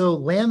 So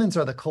lamins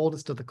are the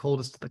coldest of the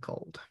coldest of the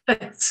cold.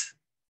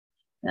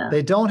 Yeah.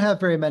 They don't have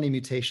very many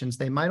mutations.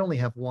 They might only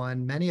have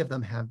one. Many of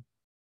them have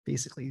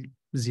basically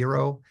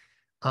 0.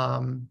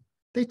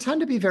 They tend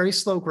to be very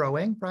slow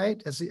growing,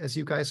 right? As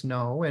you guys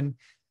know, and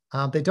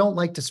they don't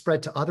like to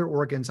spread to other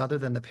organs other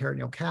than the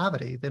peritoneal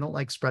cavity. They don't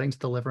like spreading to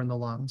the liver and the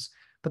lungs,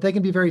 but they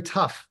can be very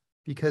tough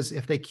because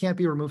if they can't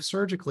be removed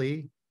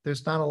surgically,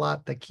 there's not a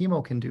lot that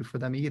chemo can do for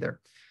them either.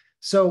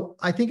 So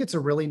I think it's a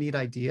really neat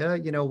idea.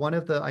 You know, one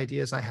of the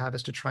ideas I have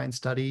is to try and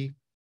study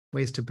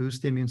ways to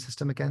boost the immune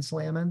system against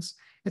lamins.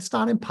 It's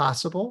not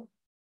impossible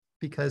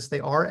because they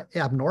are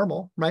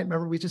abnormal, right?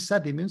 Remember, we just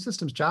said the immune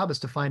system's job is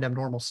to find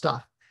abnormal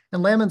stuff,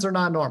 and lamins are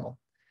not normal.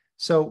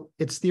 So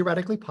it's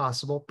theoretically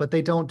possible, but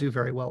they don't do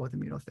very well with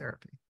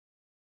immunotherapy.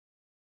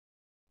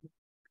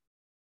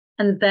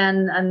 And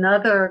then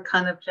another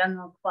kind of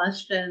general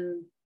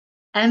question,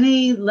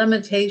 any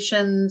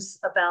limitations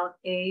about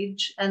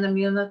age and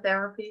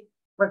immunotherapy,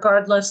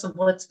 regardless of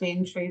what's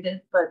being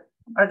treated, but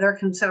are there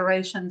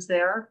considerations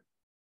there?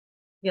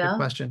 Yeah. Good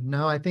question.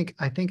 No, I think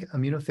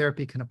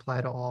immunotherapy can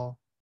apply to all.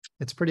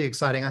 It's pretty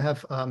exciting. I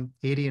have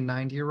 80 and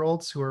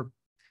 90-year-olds who are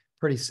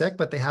pretty sick,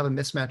 but they have a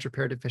mismatch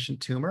repair deficient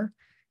tumor,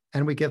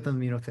 and we give them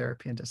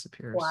immunotherapy and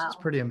disappears. Wow. It's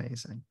pretty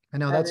amazing. I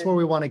know that's where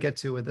we want to get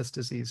to with this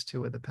disease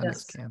too, with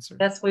appendix cancer.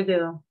 Yes, we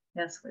do.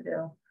 Yes, we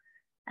do.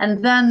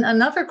 And then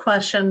another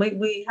question,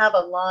 we have a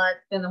lot,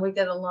 we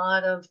get a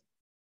lot of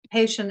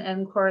patient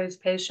inquiries,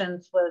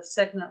 patients with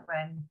signet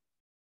ring,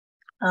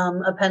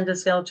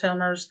 appendiceal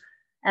tumors.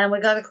 And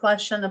we got a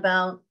question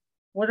about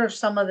what are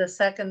some of the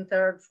 2nd,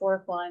 3rd,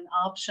 4th line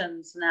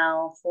options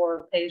now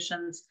for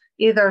patients,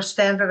 either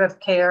standard of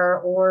care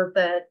or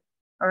that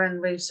are in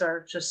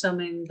research,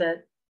 assuming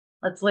that,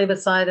 let's leave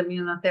aside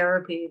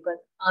immunotherapy,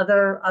 but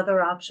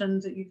other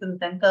options that you can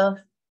think of,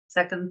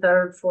 2nd,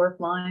 3rd, 4th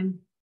line?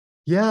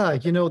 Yeah,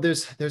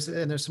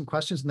 there's some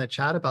questions in the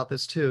chat about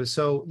this too.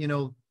 So,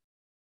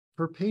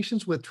 for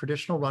patients with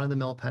traditional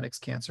run-of-the-mill appendix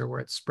cancer, where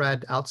it's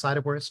spread outside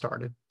of where it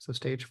started, so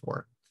stage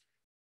 4,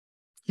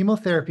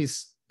 chemotherapy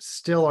is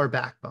still our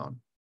backbone.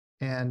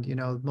 And,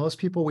 most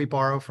people we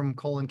borrow from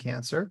colon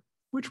cancer,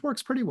 which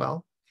works pretty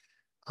well.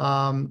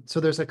 So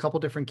there's a couple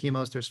different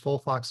chemos. There's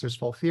FOLFOX, there's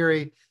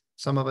FOLFIRI.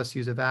 Some of us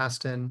use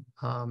Avastin.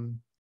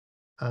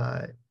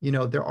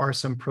 There are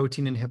some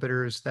protein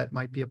inhibitors that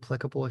might be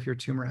applicable if your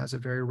tumor has a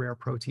very rare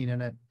protein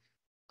in it.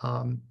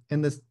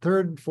 In the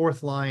 3rd and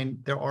 4th line,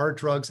 there are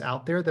drugs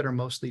out there that are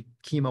mostly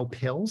chemo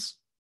pills.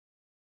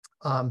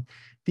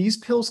 These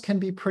pills can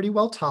be pretty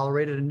well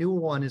tolerated. A new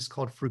one is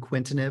called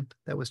fruquintinib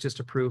that was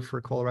just approved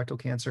for colorectal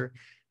cancer.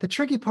 The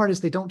tricky part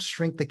is they don't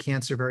shrink the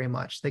cancer very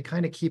much. They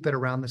kind of keep it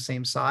around the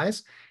same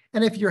size.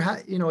 And if you're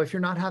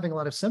not having a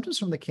lot of symptoms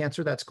from the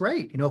cancer, that's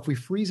great. If we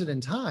freeze it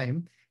in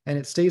time and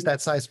it stays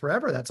that size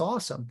forever, that's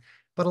awesome.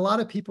 But a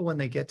lot of people, when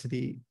they get to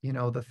the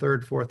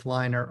 3rd, 4th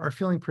line, are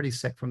feeling pretty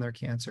sick from their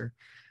cancer.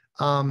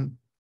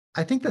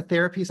 I think the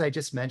therapies I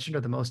just mentioned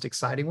are the most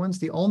exciting ones.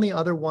 The only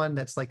other one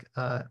that's like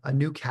a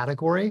new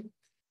category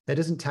that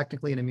isn't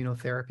technically an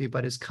immunotherapy,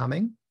 but is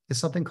coming, is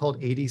something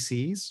called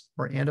ADCs,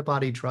 or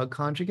antibody drug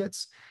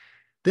conjugates.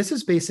 This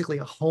is basically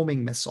a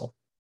homing missile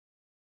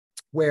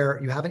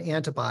where you have an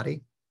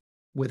antibody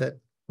with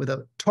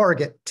a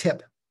target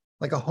tip,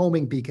 like a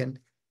homing beacon.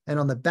 And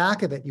on the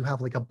back of it, you have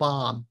like a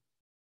bomb.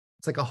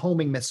 It's like a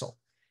homing missile.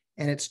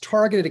 And it's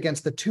targeted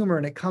against the tumor,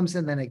 and it comes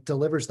in, then it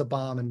delivers the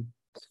bomb. And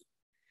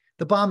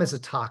the bomb is a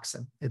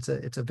toxin. It's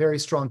a very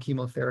strong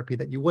chemotherapy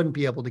that you wouldn't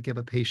be able to give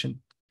a patient.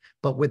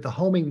 But with the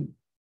homing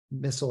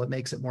missile, it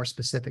makes it more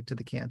specific to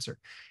the cancer.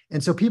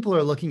 And so people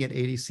are looking at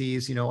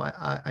ADCs. You know,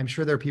 I'm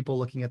sure there are people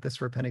looking at this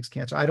for appendix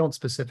cancer. I don't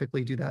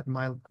specifically do that in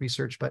my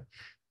research, but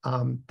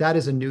that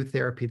is a new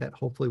therapy that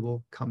hopefully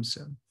will come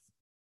soon.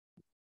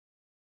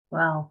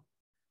 Wow,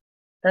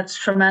 that's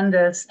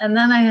tremendous. And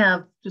then I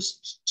have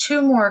just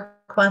two more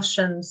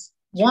questions.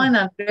 Sure. One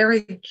I'm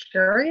very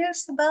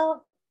curious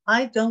about.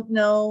 I don't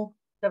know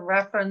the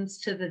reference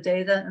to the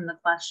data in the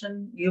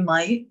question. You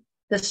might.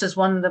 This is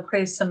one of the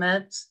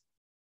pre-submits.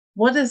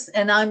 What is,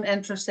 and I'm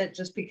interested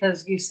just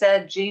because you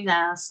said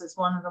GNAS is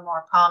one of the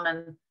more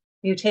common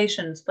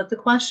mutations, but the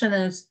question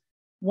is,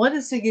 what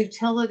is the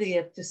utility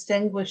of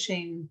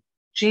distinguishing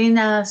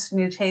GNAS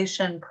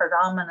mutation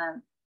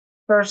predominant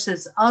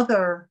versus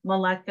other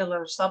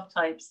molecular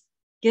subtypes,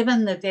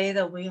 given the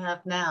data we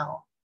have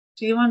now?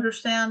 Do you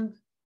understand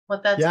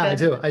what that's? Yeah,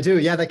 I do.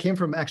 Yeah, that came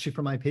from actually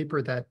from my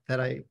paper that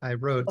I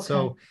wrote.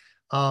 Okay.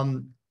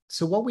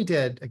 So what we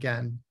did,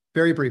 again,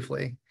 very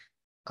briefly,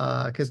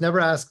 because never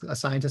ask a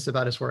scientist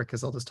about his work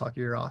because they'll just talk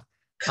your ear off,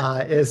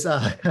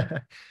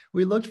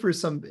 we looked for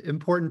some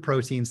important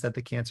proteins that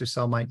the cancer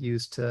cell might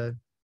use to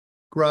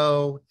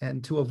grow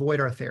and to avoid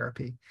our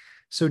therapy.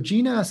 So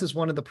GNAS is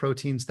one of the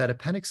proteins that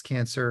appendix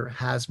cancer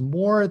has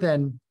more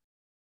than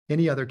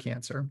any other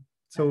cancer.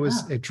 So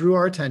it drew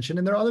our attention,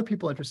 and there are other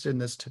people interested in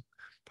this too,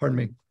 pardon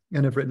me,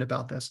 and have written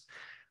about this.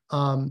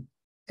 And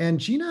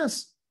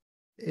GNAS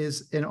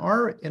is, in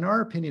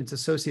our opinion, it's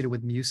associated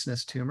with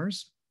mucinous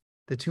tumors.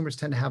 The tumors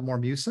tend to have more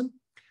mucin.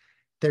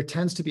 There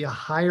tends to be a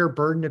higher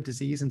burden of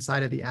disease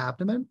inside of the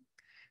abdomen.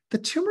 The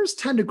tumors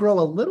tend to grow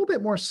a little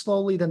bit more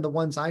slowly than the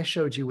ones I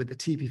showed you with the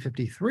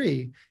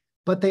TP53,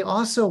 but they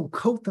also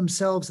coat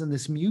themselves in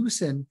this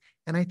mucin,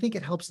 and I think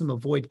it helps them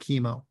avoid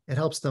chemo. It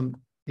helps them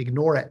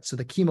ignore it, so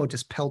the chemo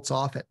just pelts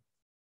off it.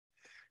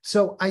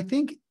 So I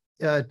think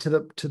to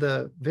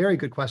the very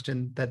good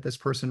question that this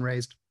person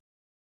raised,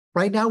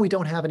 right now we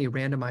don't have any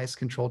randomized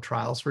controlled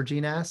trials for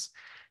GNAS,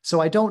 so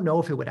I don't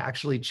know if it would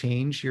actually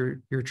change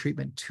your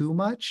treatment too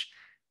much,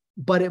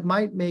 but it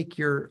might make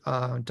your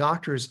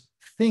doctors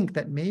think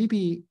that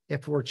maybe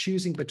if we're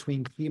choosing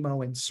between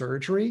chemo and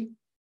surgery,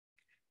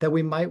 that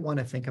we might want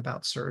to think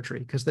about surgery,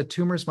 because the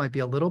tumors might be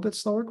a little bit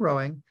slower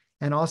growing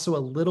and also a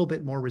little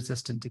bit more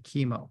resistant to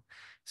chemo.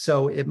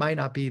 So it might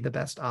not be the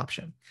best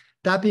option.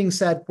 That being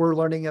said, we're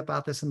learning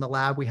about this in the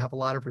lab. We have a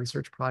lot of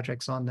research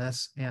projects on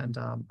this, and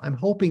I'm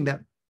hoping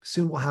that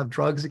soon we'll have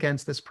drugs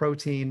against this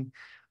protein.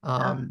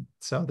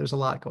 So there's a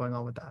lot going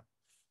on with that.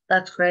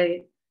 That's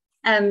great.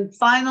 And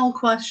final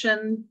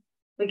question,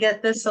 we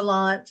get this a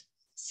lot,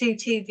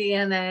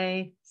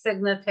 ctDNA,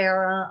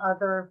 Signatera,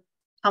 other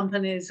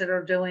companies that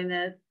are doing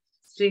it.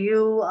 Do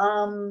you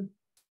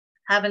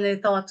have any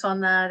thoughts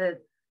on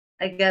that?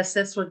 I guess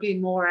this would be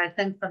more, I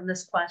think, from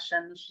this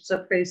question. This is a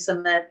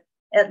pre-submit.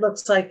 It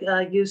looks like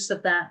use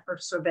of that for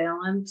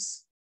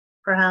surveillance,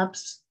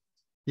 perhaps.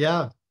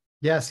 Yeah,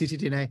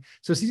 ctDNA.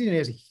 So ctDNA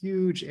is a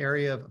huge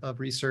area of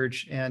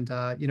research, and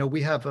you know,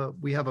 we have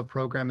a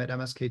program at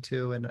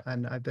MSK2,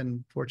 and I've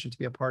been fortunate to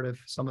be a part of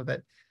some of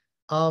it.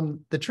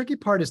 The tricky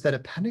part is that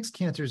appendix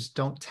cancers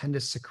don't tend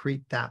to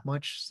secrete that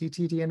much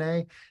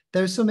ctDNA.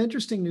 There's some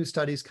interesting new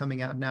studies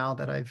coming out now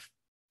that I've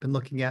been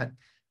looking at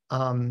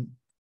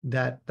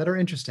that are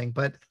interesting,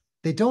 but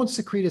they don't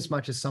secrete as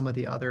much as some of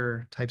the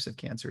other types of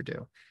cancer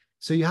do.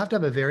 So you have to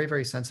have a very,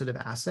 very sensitive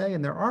assay,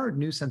 and there are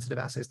new sensitive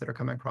assays that are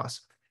coming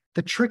across.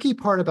 The tricky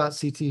part about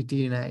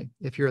ctDNA,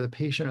 if you're the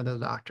patient or the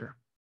doctor,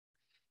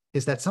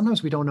 is that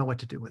sometimes we don't know what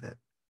to do with it.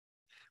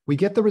 We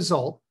get the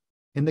result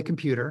in the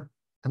computer,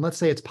 and let's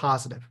say it's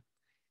positive,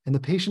 and the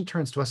patient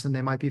turns to us and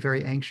they might be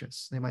very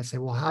anxious. They might say,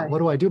 well, what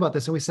do I do about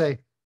this? And we say,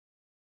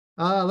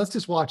 let's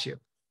just watch you.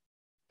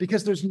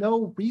 Because there's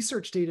no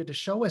research data to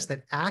show us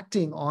that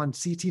acting on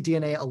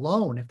ctDNA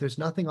alone, if there's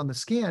nothing on the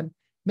scan,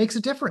 makes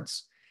a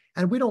difference.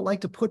 And we don't like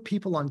to put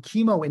people on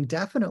chemo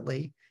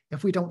indefinitely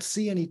if we don't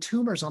see any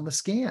tumors on the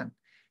scan.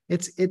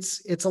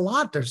 It's a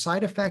lot. There's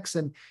side effects,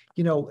 and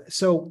you know,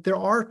 so there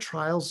are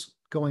trials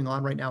going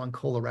on right now in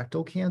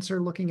colorectal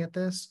cancer looking at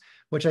this,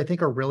 which I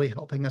think are really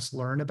helping us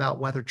learn about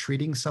whether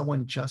treating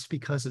someone just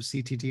because of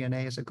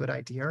ctDNA is a good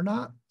idea or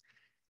not.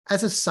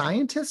 As a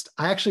scientist,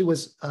 I actually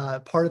was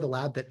part of the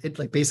lab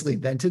that basically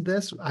invented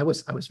this. I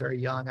was very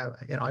young.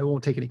 I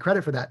won't take any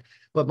credit for that.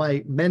 But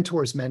my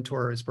mentor's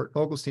mentor is Bert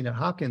Vogelstein at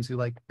Hopkins,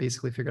 who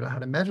basically figured out how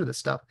to measure this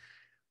stuff.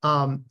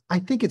 I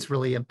think it's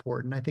really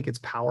important. I think it's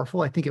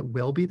powerful. I think it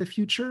will be the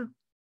future.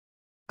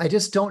 I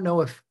just don't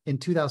know if in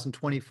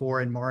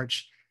 2024 in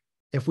March,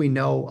 if we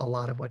know a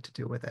lot of what to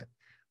do with it.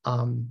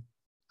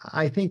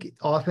 I think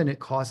often it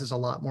causes a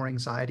lot more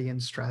anxiety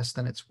and stress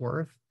than it's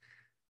worth.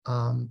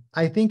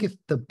 I think if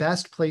the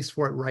best place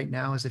for it right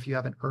now is if you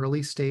have an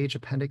early stage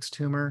appendix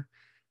tumor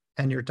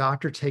and your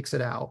doctor takes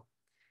it out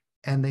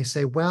and they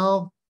say,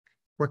 well,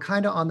 we're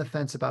kind of on the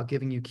fence about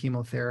giving you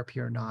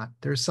chemotherapy or not.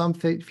 There's some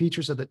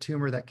features of the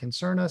tumor that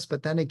concern us,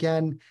 but then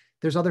again,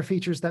 there's other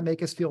features that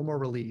make us feel more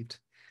relieved.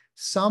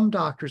 Some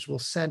doctors will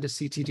send a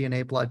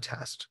ctDNA blood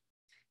test.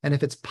 And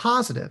if it's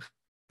positive,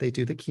 they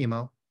do the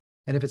chemo.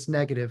 And if it's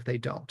negative, they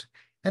don't.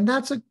 And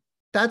that's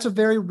a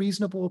very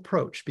reasonable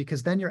approach,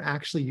 because then you're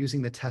actually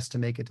using the test to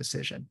make a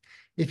decision.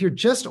 If you're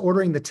just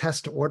ordering the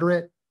test to order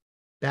it,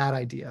 bad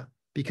idea,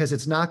 because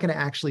it's not going to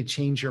actually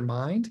change your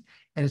mind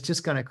and it's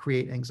just going to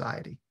create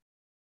anxiety.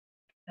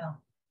 Yeah.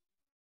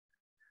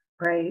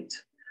 Great.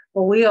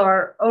 Well, we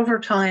are over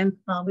time.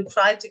 We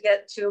tried to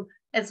get to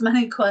as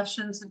many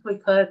questions as we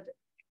could.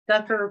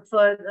 Dr.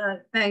 Foote,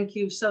 thank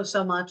you so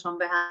much on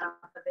behalf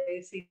of the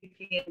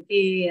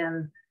ACPMP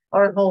and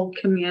our whole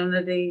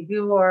community.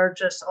 You are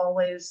just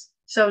always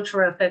so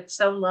terrific,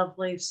 so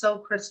lovely, so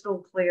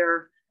crystal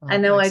clear. Oh, I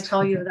know thanks. I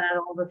tell you that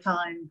all the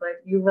time,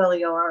 but you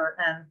really are.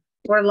 And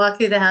we're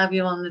lucky to have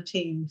you on the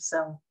team.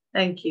 So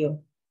thank you.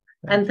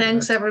 And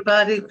thanks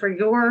everybody for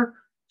your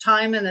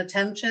time and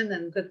attention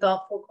and good,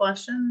 thoughtful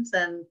questions.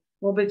 And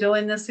we'll be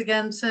doing this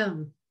again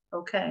soon.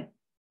 Okay.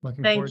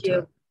 Looking forward to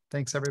it.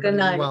 Thanks everybody. Good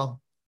night. Well.